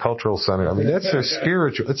take down a cultural center. I mean, that's their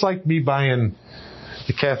spiritual. It's like me buying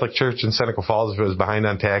the Catholic Church in Seneca Falls if it was behind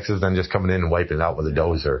on taxes, then just coming in and wiping it out with a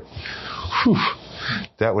dozer. Whew.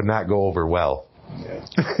 That would not go over well. Yeah.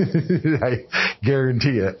 I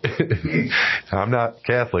guarantee it. I'm not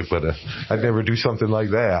Catholic, but I'd never do something like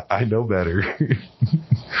that. I know better.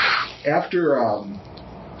 After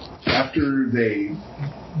they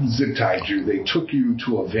zip-tied you, they took you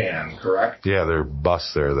to a van, correct? Yeah, their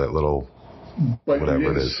bus there, that little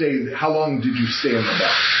whatever it is. How long did you stay in the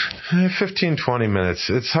bus? 15, 20 minutes.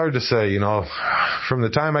 It's hard to say, From the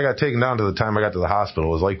time I got taken down to the time I got to the hospital,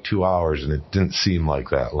 it was like 2 hours, and it didn't seem like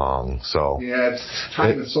that long. So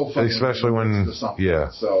time is so funny. Especially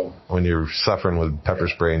when you're suffering with pepper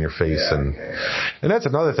spray in your face, and that's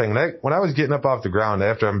another thing. When I was getting up off the ground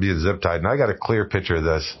after I'm being zip tied, and I got a clear picture of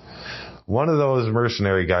this. One of those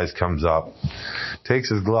mercenary guys comes up, takes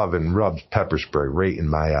his glove and rubs pepper spray right in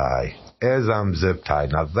my eye as I'm zip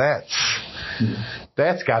tied. Now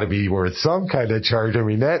that's got to be worth some kind of charge. I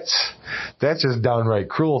mean, that's just downright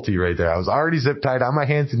cruelty right there. I was already zip tied on my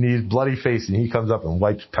hands and knees, bloody face, and he comes up and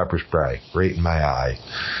wipes pepper spray right in my eye.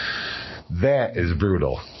 That is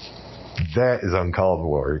brutal. That is uncalled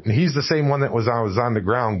for. And he's the same one that was on the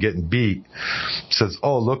ground getting beat. Says,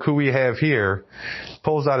 "Oh, look who we have here."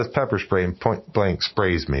 Pulls out his pepper spray and point blank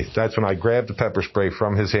sprays me. That's when I grabbed the pepper spray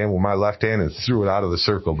from his hand with my left hand and threw it out of the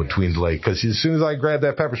circle between the legs. Because as soon as I grabbed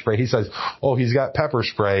that pepper spray, he says, "Oh, he's got pepper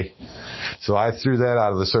spray." So I threw that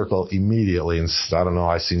out of the circle immediately. And I don't know,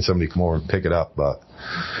 I seen somebody come over and pick it up, but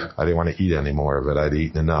I didn't want to eat any more of it. I'd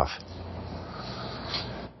eaten enough.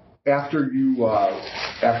 After you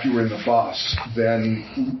were in the bus,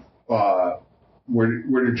 then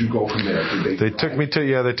where did you go from there? They took me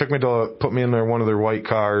to put me in one of their white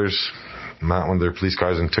cars, not one of their police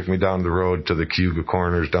cars, and took me down the road to the Cayuga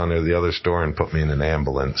Corners down there, the other store, and put me in an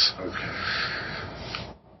ambulance. Okay.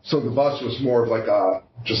 So the bus was more of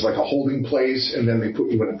just like a holding place, and then they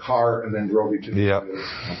put you in a car and then drove you to the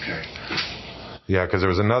Okay. Yeah, because there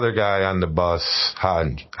was another guy on the bus,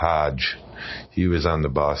 Hodge. He was on the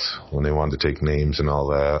bus when they wanted to take names and all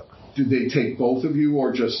that. Did they take both of you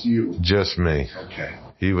or just you? Just me. Okay.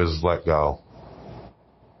 He was let go.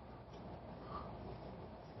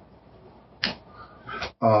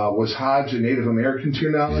 Was Hodge a Native American to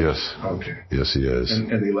your knowledge? Yes. Okay. Yes, he is. And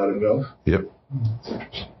they let him go? Yep.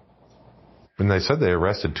 And they said they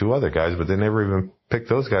arrested 2 other guys, but they never even picked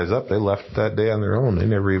those guys up. They left that day on their own. They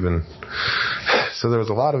never even So there was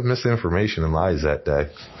a lot of misinformation and lies that day.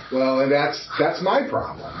 Well, and that's my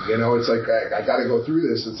problem. It's like I got to go through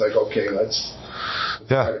this. It's like, okay, let's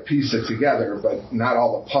try to piece it together, but not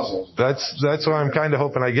all the puzzles. That's why I'm kind of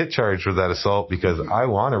hoping I get charged with that assault, because I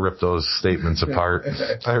want to rip those statements apart.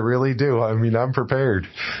 I really do. I mean, I'm prepared.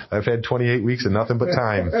 I've had 28 weeks of nothing but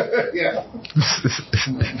time. Yeah.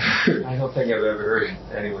 I don't think I've ever heard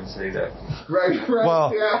anyone say that. Right.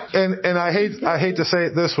 Well, yeah. and I hate to say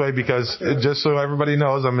it this way, because just so everybody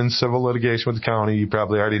knows, I'm in civil litigation with the county. You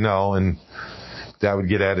probably already know, and that would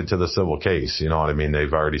get added to the civil case. You know what I mean?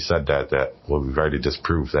 They've already said that we've already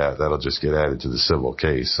disproved that. That'll just get added to the civil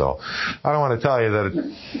case. So I don't want to tell you that,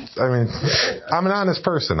 I'm an honest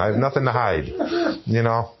person. I have nothing to hide.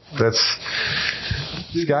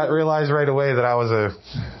 Scott realized right away that I was a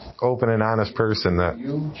open and honest person. That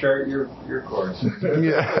you chart your course.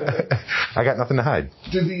 Yeah. I got nothing to hide.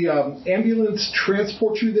 Did the ambulance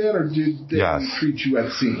transport you then, or did they treat you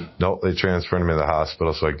at scene? Nope, they transferred me to the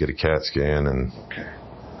hospital so I could get a CAT scan. Okay.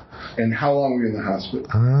 And how long were you in the hospital?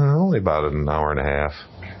 Only about an hour and a half.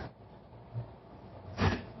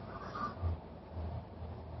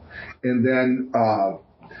 And then,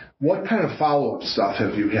 what kind of follow-up stuff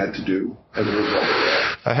have you had to do as a result of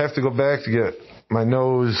that? I have to go back to get my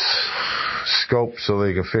nose scoped so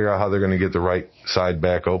they can figure out how they're going to get the right side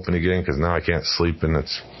back open again, because now I can't sleep and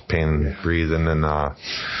it's pain breathing. And I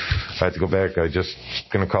have to go back. I just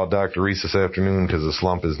going to call Dr. Reese this afternoon because the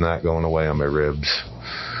slump is not going away on my ribs.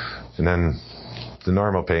 And then the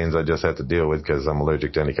normal pains I just have to deal with because I'm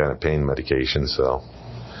allergic to any kind of pain medication. So.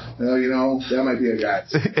 Well, that might be a guy.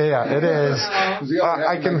 Yeah, it is.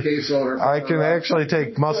 I can actually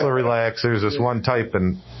take muscle relaxers, this one type,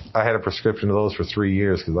 and I had a prescription of those for 3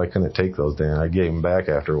 years because I couldn't take those down. I gave them back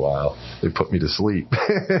after a while. They put me to sleep.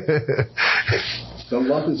 The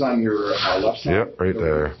lump is on your left side? Yep, right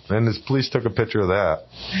there. And the police took a picture of that.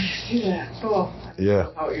 I see that. Oh.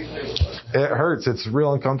 Yeah. How it usually looks. It hurts. It's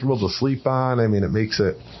real uncomfortable to sleep on. I mean, it's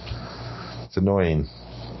annoying.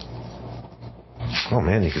 Oh,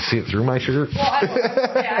 man, you can see it through my shirt? Well, I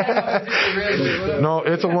don't know. No,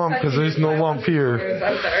 it's a lump because there's no lump here.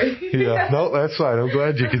 I'm sorry. Yeah, no, that's fine. I'm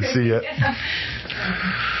glad you can see it.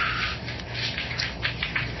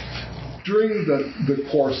 During the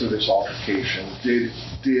course of this altercation,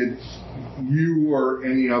 did you or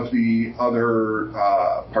any of the other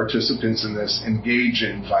participants in this engage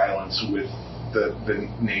in violence with the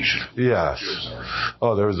nation? Yes.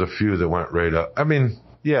 Oh, there was a few that went right up. I mean,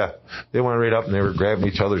 yeah, they went right up and they were grabbing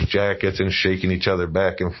each other's jackets and shaking each other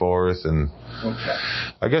back and forth. And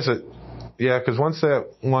I guess because once that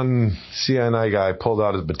one CNI guy pulled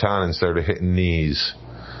out his baton and started hitting knees,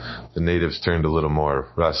 the natives turned a little more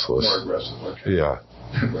restless. More aggressive, okay. Yeah.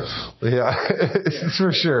 Yeah,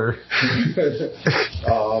 for sure.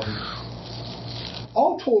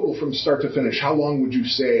 All total, from start to finish, how long would you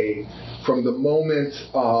say from the moment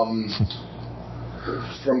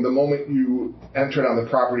you entered on the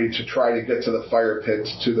property to try to get to the fire pit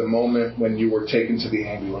to the moment when you were taken to the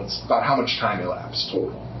ambulance? About how much time elapsed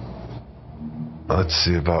total? Let's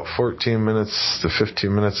see, about 14 minutes to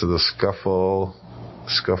 15 minutes of the scuffle.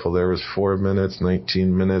 The scuffle there was 4 minutes,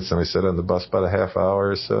 19 minutes, and I sat on the bus about a half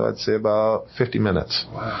hour, so I'd say about 50 minutes.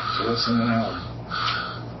 Wow, so less than an hour.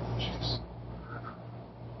 Jeez.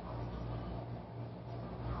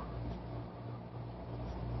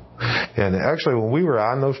 And actually, when we were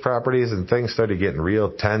on those properties and things started getting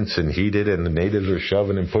real tense and heated and the natives were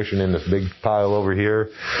shoving and pushing in this big pile over here,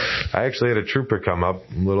 I actually had a trooper come up,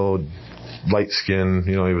 little light skin,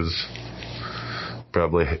 he was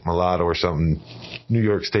probably mulatto or something, New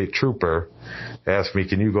York State trooper, asked me,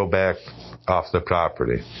 can you go back off the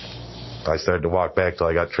property? I started to walk back till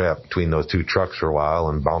I got trapped between those two trucks for a while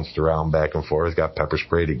and bounced around back and forth, got pepper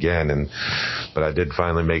sprayed again, but I did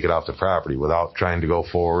finally make it off the property without trying to go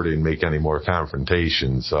forward and make any more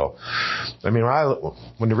confrontation. So, I mean,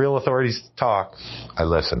 when the real authorities talk, I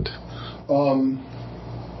listened. You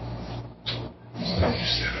said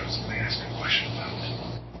I was going to ask a question about it.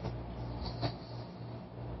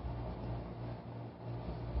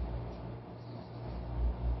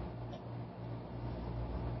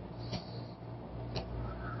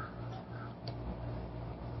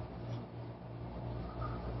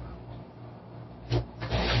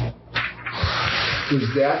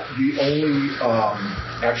 Was that the only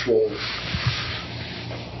actual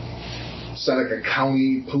Seneca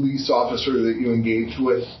County police officer that you engaged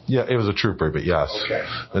with? Yeah, it was a trooper, but yes. Okay.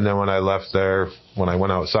 And then when I left there, when I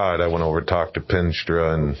went outside, I went over to talk to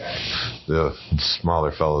Pinstra and the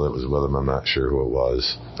smaller fellow that was with him. I'm not sure who it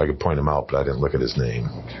was. I could point him out, but I didn't look at his name.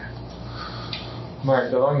 Okay.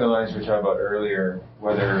 Mark, along the lines we talked about earlier,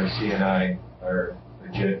 whether CNI are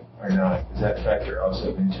legit or not, does that factor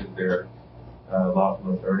also into their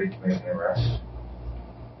lawful authority to make an arrest?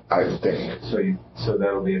 I think. So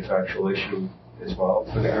that'll be a factual issue as well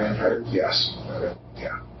for the grand jury? Yes. Okay.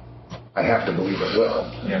 Yeah. I have to believe it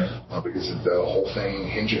will. Yeah. Because the whole thing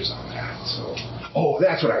hinges on that. So,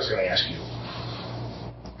 that's what I was going to ask you.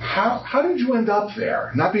 How did you end up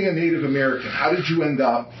there? Not being a Native American, how did you end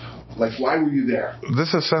up? Like, why were you there?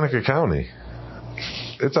 This is Seneca County.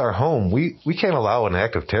 It's our home. We can't allow an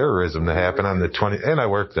act of terrorism to happen on the 20th. And I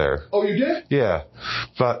worked there. Oh, you did? Yeah.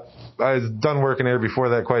 But I was done working there before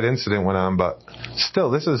that quite incident went on. But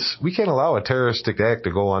still, we can't allow a terroristic act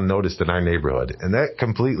to go unnoticed in our neighborhood. And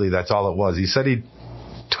that's all it was. He said he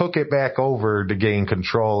took it back over to gain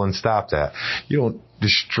control and stop that. You don't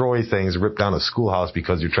destroy things, rip down a schoolhouse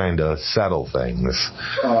because you're trying to settle things.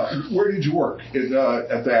 Where did you work?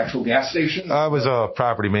 At the actual gas station? I was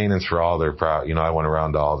property maintenance for all their I went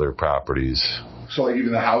around to all their properties. So like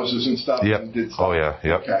even the houses and stuff? Yep. And did stuff? Oh, yeah.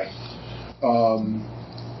 Yep. Okay.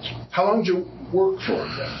 How long did you work for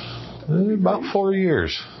then? About 4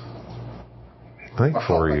 years. I think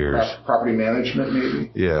 4 years. Property management,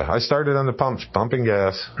 maybe? Yeah. I started on the pumps, pumping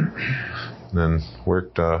gas, then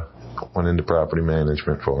went into property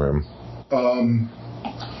management for him.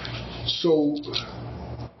 So,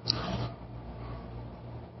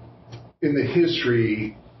 in the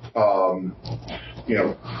history,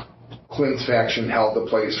 Clint's faction held the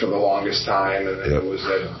place for the longest time, and then there was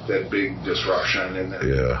that big disruption, and then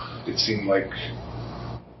it seemed like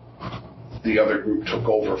the other group took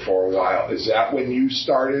over for a while. Is that when you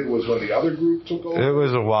started? Was when the other group took over? It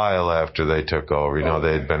was a while after they took over.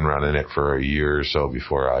 They had been running it for a year or so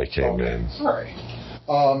before I came in. All right.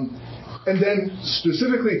 And then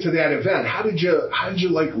specifically to that event, how did you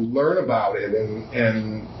like learn about it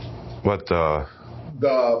and what the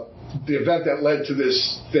event that led to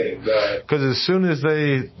this thing? Because as soon as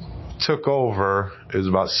they took over, it was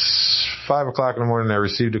about 5 o'clock in the morning. I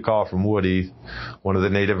received a call from Woody, one of the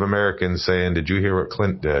Native Americans, saying, "Did you hear what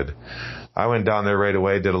Clint did?" I went down there right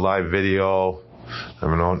away, did a live video.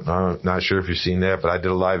 I'm not sure if you've seen that, but I did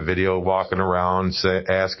a live video walking around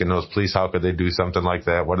asking those police how could they do something like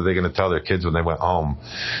that. What are they going to tell their kids when they went home?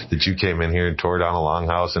 That you came in here and tore down a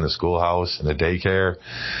longhouse and a schoolhouse and a daycare.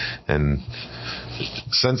 And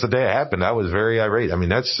since the day it happened, I was very irate. I mean,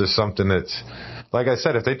 that's just something that's, like I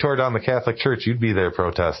said, if they tore down the Catholic Church, you'd be there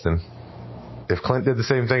protesting. If Clint did the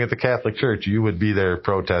same thing at the Catholic Church, you would be there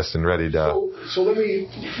protesting, ready to... So let me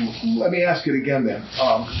ask it again then.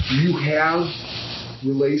 Do you have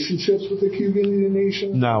relationships with the Cuban Indian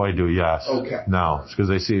Nation? Now I do, yes. Okay. Now, it's because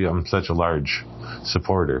they see I'm such a large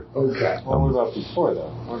supporter. Okay. Well, what about before,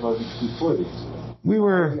 though? What about before the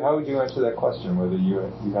incident? How would you answer that question, whether you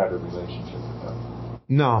had a relationship with them?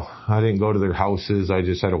 No, I didn't go to their houses. I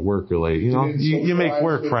just had a work related. You make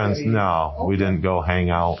work friends. No, we didn't go hang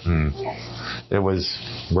out, and it was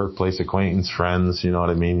workplace acquaintance, friends. You know what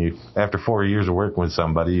I mean? After 4 years of working with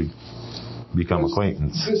somebody, you become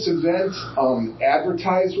acquaintance. This event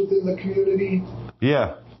advertised within the community?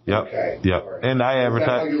 Yeah. Yep. Okay. Yep. Right. And I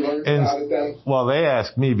advertised. Is that how you learned about it then? Well, they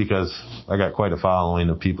asked me because I got quite a following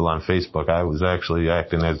of people on Facebook. I was actually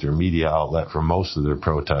acting as their media outlet for most of their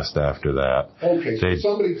protest after that. Okay. So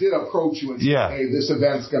somebody did approach you and say, "Hey, this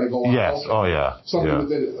event's going to go on." Yes. Okay. Oh, yeah. Something with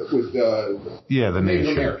the Native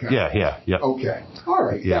nation. American. Yeah. Okay. All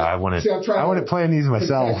right. Yeah. I wouldn't plan these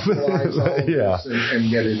myself. Yeah. And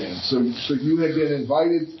get it in. So you had been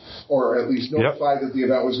invited, or at least notified that the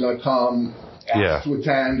event was going to come. Asked to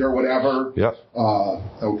attend or whatever. Yep.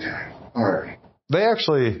 Okay. All right. They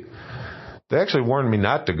actually warned me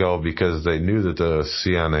not to go because they knew that the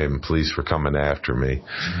CNA police were coming after me.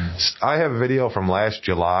 Mm-hmm. I have a video from last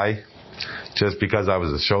July, just because I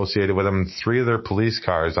was associated with them. 3 of their police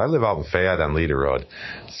cars, I live out in Fayette on Leader Road.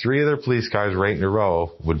 3 of their police cars right in a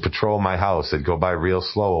row would patrol my house. They'd go by real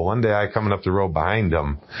slow. One day I coming up the road behind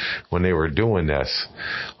them when they were doing this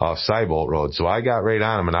off Cybolt Road. So I got right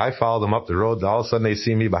on them and I followed them up the road. All of a sudden they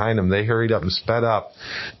see me behind them. They hurried up and sped up.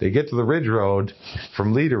 They get to the Ridge Road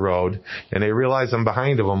from Leader Road and they realize I'm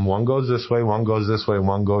behind them. One goes this way, one goes this way, and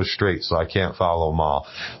one goes straight. So I can't follow them all.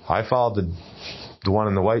 I followed the one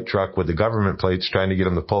in the white truck with the government plates trying to get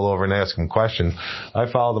him to pull over and ask him questions. I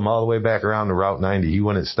followed him all the way back around to Route 90. He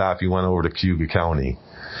wouldn't stop. He went over to Cuba County.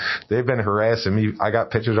 They've been harassing me. I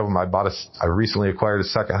got pictures of them. I recently acquired a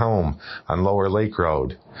second home on Lower Lake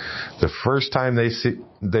Road. The first time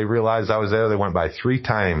they realized I was there, they went by 3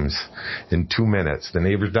 times in 2 minutes. The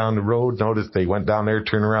neighbors down the road noticed. They went down there,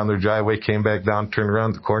 turned around their driveway, came back down, turned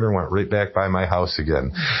around the corner, went right back by my house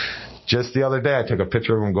again. Just the other day, I took a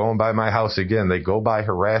picture of them going by my house again. They go by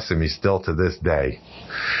harassing me still to this day.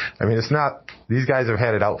 I mean, it's not, these guys have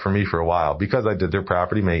had it out for me for a while because I did their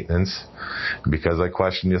property maintenance, because I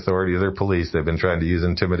questioned the authority of their police. They've been trying to use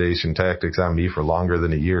intimidation tactics on me for longer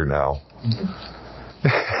than a year now.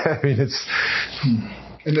 I mean, it's...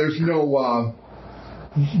 And there's no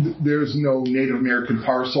Native American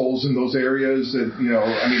parcels in those areas that,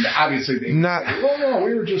 I mean, obviously they not. Say, well, no,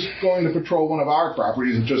 we were just going to patrol one of our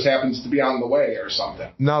properties. It just happens to be on the way or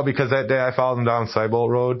something. No, because that day I followed them down Cybolt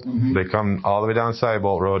Road. Mm-hmm. They come all the way down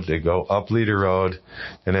Cybolt Road. They go up Leader Road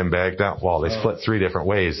and then back down. Well, they split 3 different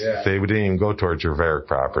ways. Yeah. They didn't even go towards your Varick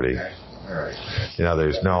property. Okay. All right.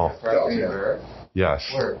 There's no... Yes.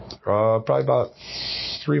 Where? Probably about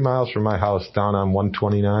 3 miles from my house down on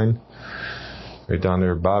 129. Right down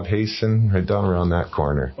there, Bob Hasten, right down around that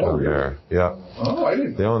corner. Oh, really? There. Yeah. Oh, I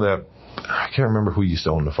didn't. They own that. I can't remember who used to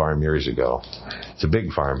own the farm years ago. It's a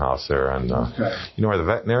big farmhouse there on. Okay. You know where the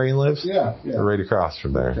veterinarian lives? Yeah. They're right across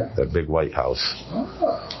from there. Okay. That big white house.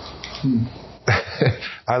 Oh.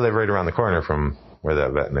 I live right around the corner from where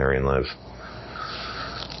that veterinarian lives.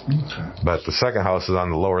 Okay. But the second house is on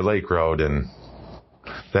the Lower Lake Road, and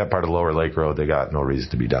that part of Lower Lake Road, they got no reason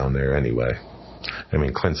to be down there anyway. I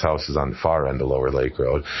mean, Clint's house is on the far end of Lower Lake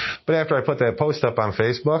Road. But after I put that post up on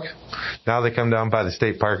Facebook, now they come down by the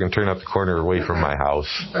state park and turn up the corner away from my house.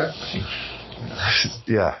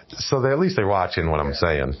 Yeah, so at least they're watching what I'm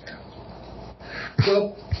saying.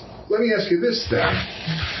 Well, let me ask you this then.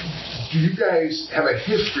 Do you guys have a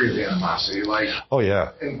history of animosity? Oh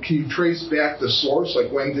yeah. And can you trace back the source?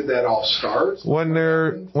 When did that all start? When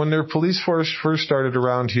their police force first started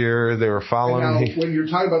around here, they were following. And now, when you're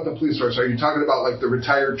talking about the police force, are you talking about the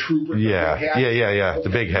retired trooper? Yeah, yeah. Okay. The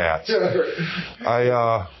big hats.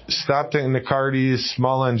 I stopped in the Cardi's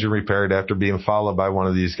small engine repaired after being followed by one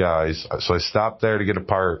of these guys. So I stopped there to get a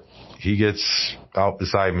part. He gets out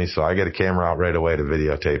beside me, so I get a camera out right away to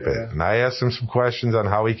videotape it. And I asked him some questions on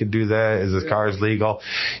how he could do that. Is his car legal?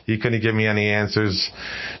 He couldn't give me any answers.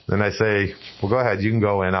 Then I say, well, go ahead. You can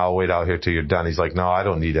go in. I'll wait out here till you're done. He's like, no, I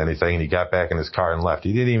don't need anything. And he got back in his car and left.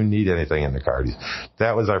 He didn't even need anything in the car.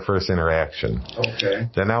 That was our first interaction. Okay.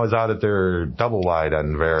 Then I was out at their double wide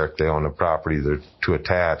on Varick. They own a property. They're 2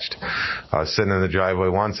 attached. I was sitting in the driveway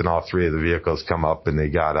once, and all 3 of the vehicles come up, and they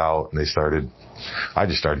got out, and I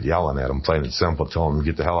just started yelling at them, plain and simple, telling them,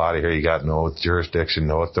 get the hell out of here. You got no jurisdiction,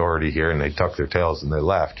 no authority here. And they tucked their tails and they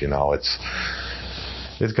left.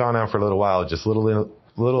 It's gone on for a little while, just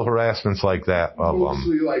little harassments like that.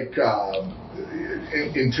 Mostly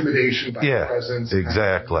intimidation by presence.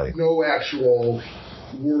 Exactly. No actual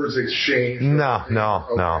words exchanged. No.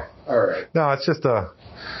 All right. No, it's just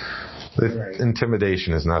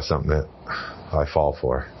intimidation is not something that I fall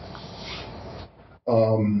for.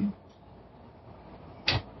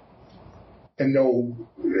 And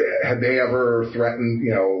had they ever threatened,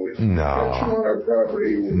 no, get you on our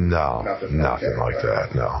property? No, nothing like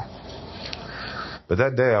that, no. But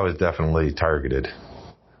that day I was definitely targeted.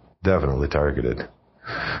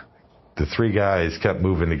 The 3 guys kept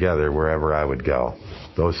moving together wherever I would go.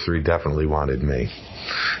 Those 3 definitely wanted me.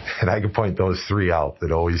 And I could point those 3 out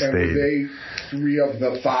that always stayed. Were they 3 of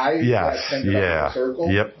the 5? Yes. Yeah.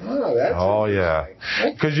 Yep. Oh, yeah.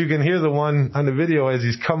 Because you can hear the one on the video as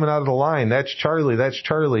he's coming out of the line. That's Charlie.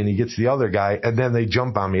 And he gets the other guy, and then they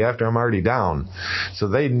jump on me after I'm already down.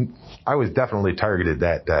 So I was definitely targeted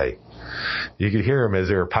that day. You could hear them as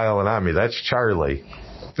they were piling on me. That's Charlie.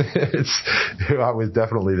 They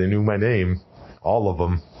knew my name. All of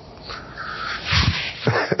them.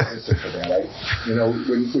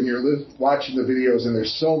 When you're watching the videos and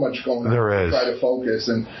there's so much going on, there is. Try to focus,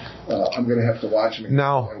 and I'm going to have to watch them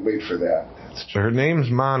and wait for that. Her name's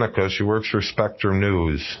Monica. She works for Spectrum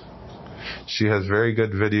News. She has very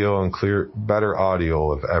good video and better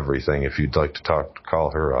audio of everything. If you'd like to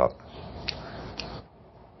call her up.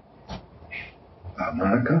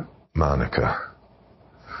 Monica.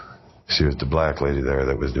 She was the black lady there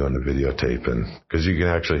that was doing the videotaping. Because you can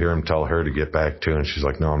actually hear him tell her to get back to, and she's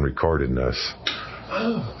like, no, I'm recording this.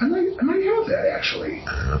 Oh, I might have that, actually.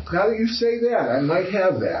 Yeah. Now that you say that, I might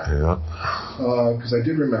have that. Yeah. Because I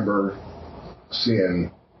did remember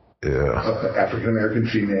seeing an African-American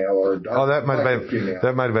female or that might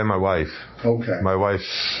have been my wife. Okay. My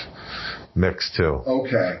wife's mixed, too.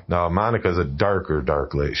 Okay. No, Monica's a dark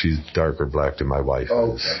lady. She's darker black than my wife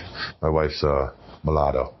is. My wife's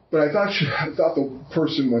mulatto. But I thought the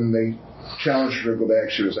person, when they challenged her to go back,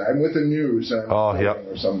 she was, I'm with the news. Or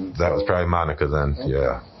something. That was probably Monica then, okay.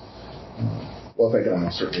 Yeah. Well, if I don't,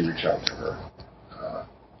 I'll certainly reach out to her.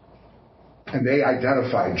 And they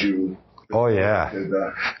identified you. Oh, yeah.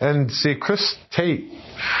 And see, Chris Tate,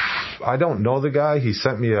 I don't know the guy. He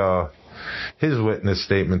sent me his witness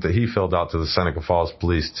statement that he filled out to the Seneca Falls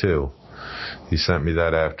Police too. He sent me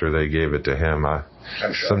that after they gave it to him.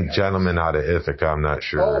 Some gentleman out of Ithaca, I'm not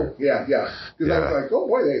sure. Oh, yeah. Because I was like, oh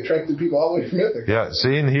boy, they attracted people all the way from Ithaca. Yeah,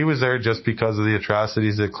 see, and he was there just because of the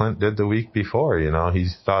atrocities that Clint did the week before. You know, he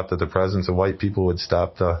thought that the presence of white people would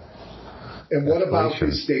stop the. And what about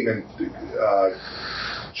his statement?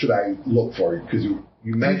 Should I look for it? Because you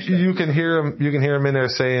mentioned you can hear him. You can hear him in there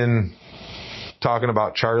talking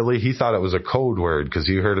about Charlie. He thought it was a code word because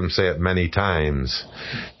he heard him say it many times,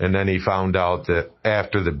 and then he found out that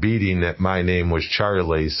after the beating that my name was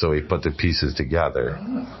Charlie, so he put the pieces together.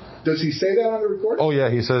 Does he say that on the recording? Oh yeah,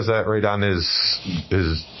 he says that right on his.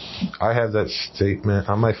 I have that statement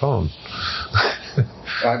on my phone.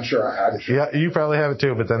 I'm sure. Yeah, you probably have it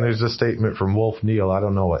too. But then there's a statement from Wolf Neal. I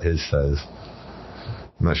don't know what his says.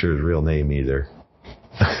 I'm not sure his real name either.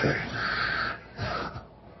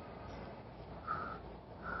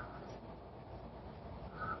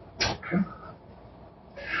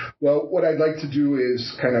 Well, what I'd like to do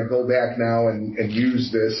is kind of go back now and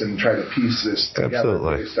use this and try to piece this together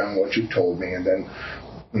based on what you've told me. And then,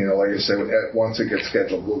 like I said, once it gets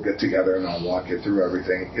scheduled, we'll get together and I'll walk you through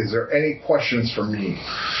everything. Is there any questions for me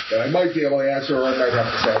that I might be able to answer or I might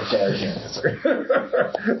have to say, I'm sorry, I can't answer?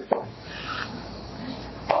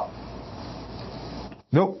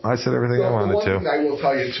 Nope, I said everything I wanted to. One thing I will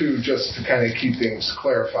tell you, too, just to kind of keep things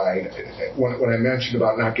clarified, when I mentioned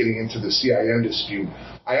about not getting into the CIN dispute,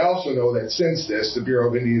 I also know that since this, the Bureau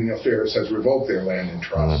of Indian Affairs has revoked their land and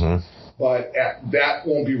trust. Mm-hmm. But that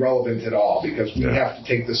won't be relevant at all because we have to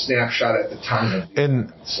take the snapshot at the time.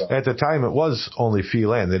 At the time, it was only fee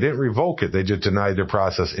land. They didn't revoke it. They just denied their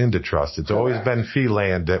process into trust. It's always been fee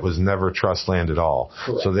land that was never trust land at all.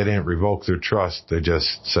 Correct. So they didn't revoke their trust. They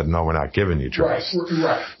just said, no, we're not giving you trust.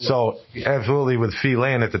 Right. So absolutely with fee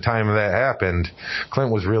land at the time that happened,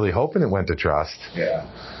 Clint was really hoping it went to trust. Yeah.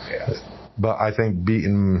 But I think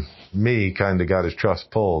beating me kind of got his trust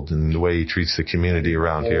pulled in the way he treats the community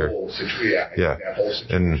around here. That whole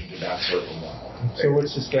situation did not serve him well. So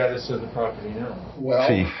what's the status of the property now? Well,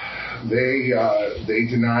 they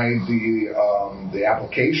denied the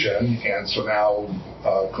application, and so now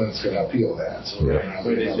Clint's going to appeal that. So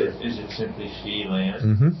but is it simply fee land?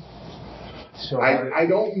 Mm-hmm. So I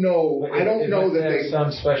don't know. I don't know that they some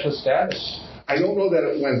special status. I don't know that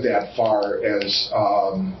it went that far as.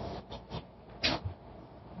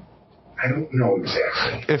 I don't know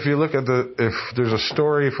exactly. If you look at if there's a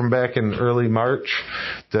story from back in early March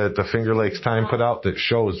that the Finger Lakes Time put out that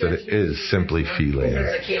shows that it is simply fee land.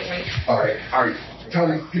 All right.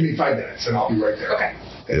 Give me 5 minutes and I'll be right there. Okay.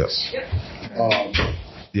 Yes.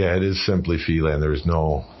 Yeah, it is simply fee land. There's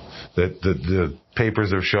no the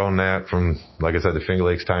papers have shown that from, like I said, the Finger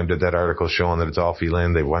Lakes Time did that article showing that it's all fee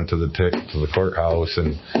land. They went to the courthouse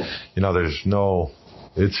and there's no.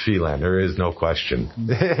 It's fee land. There is no question.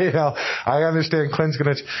 I understand Clint's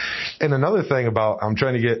going to... And another thing about I'm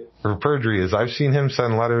trying to get for perjury is I've seen him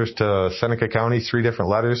send letters to Seneca County, 3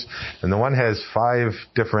 different letters, and the one has 5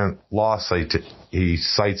 different law sites. He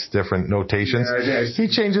cites different notations. He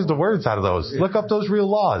changes the words out of those. Look up those real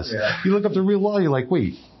laws. You look up the real law, you're like,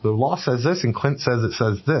 wait, the law says this and Clint says it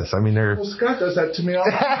says this. I mean, they're... Well, Scott does that to me all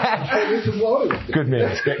the time. This is loaded. Good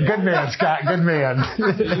man, Scott. Good man.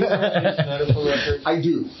 I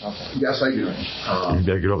do. Okay. Yes, I do. You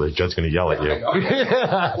better get over there. Judd's going to yell at you. Okay.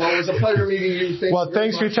 Well, it was a pleasure meeting you.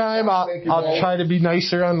 Thanks for your time. I'll try to be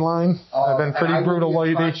nicer online. I've been pretty brutal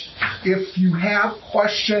lately. If you have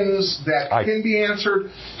questions that can be answered,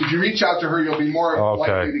 if you reach out to her, you'll be more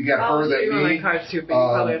likely to get her than me. My cards too, but you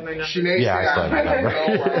probably have my number. She may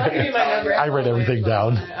I wrote everything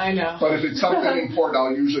down. I know. But if it's something important,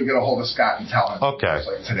 I'll usually get a hold of Scott and tell him. Okay. Just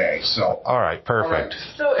like today. So. All right. Perfect.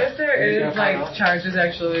 So if there is charges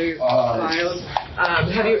actually filed, have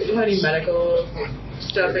you had any medical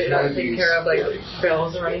stuff that you're not taking care of, like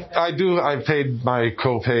bills or anything? I do. I paid my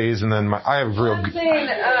co-pays and then I have real. I'm saying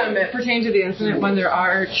pertaining to the incident when there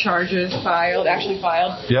are charges actually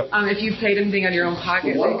filed. Yep. If you've paid anything out of your own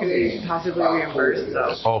pocket, they could be possibly reimbursed.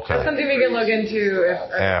 So okay. That's something we can look into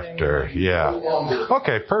after. Yeah.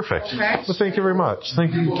 Okay. Perfect. Okay. Well, thank you very much.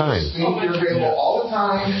 Thank you for your time. You're available all the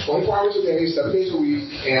time, 24 hours a day, 7 days a week,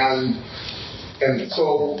 and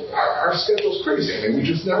so our schedule's crazy. I mean, we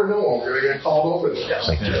just never know when we're going to get called over there.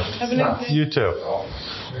 Thank you. Have a nice day. You too.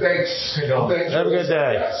 Thanks. Have a good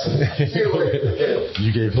day. Yes. See you later.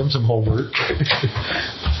 You gave him some homework.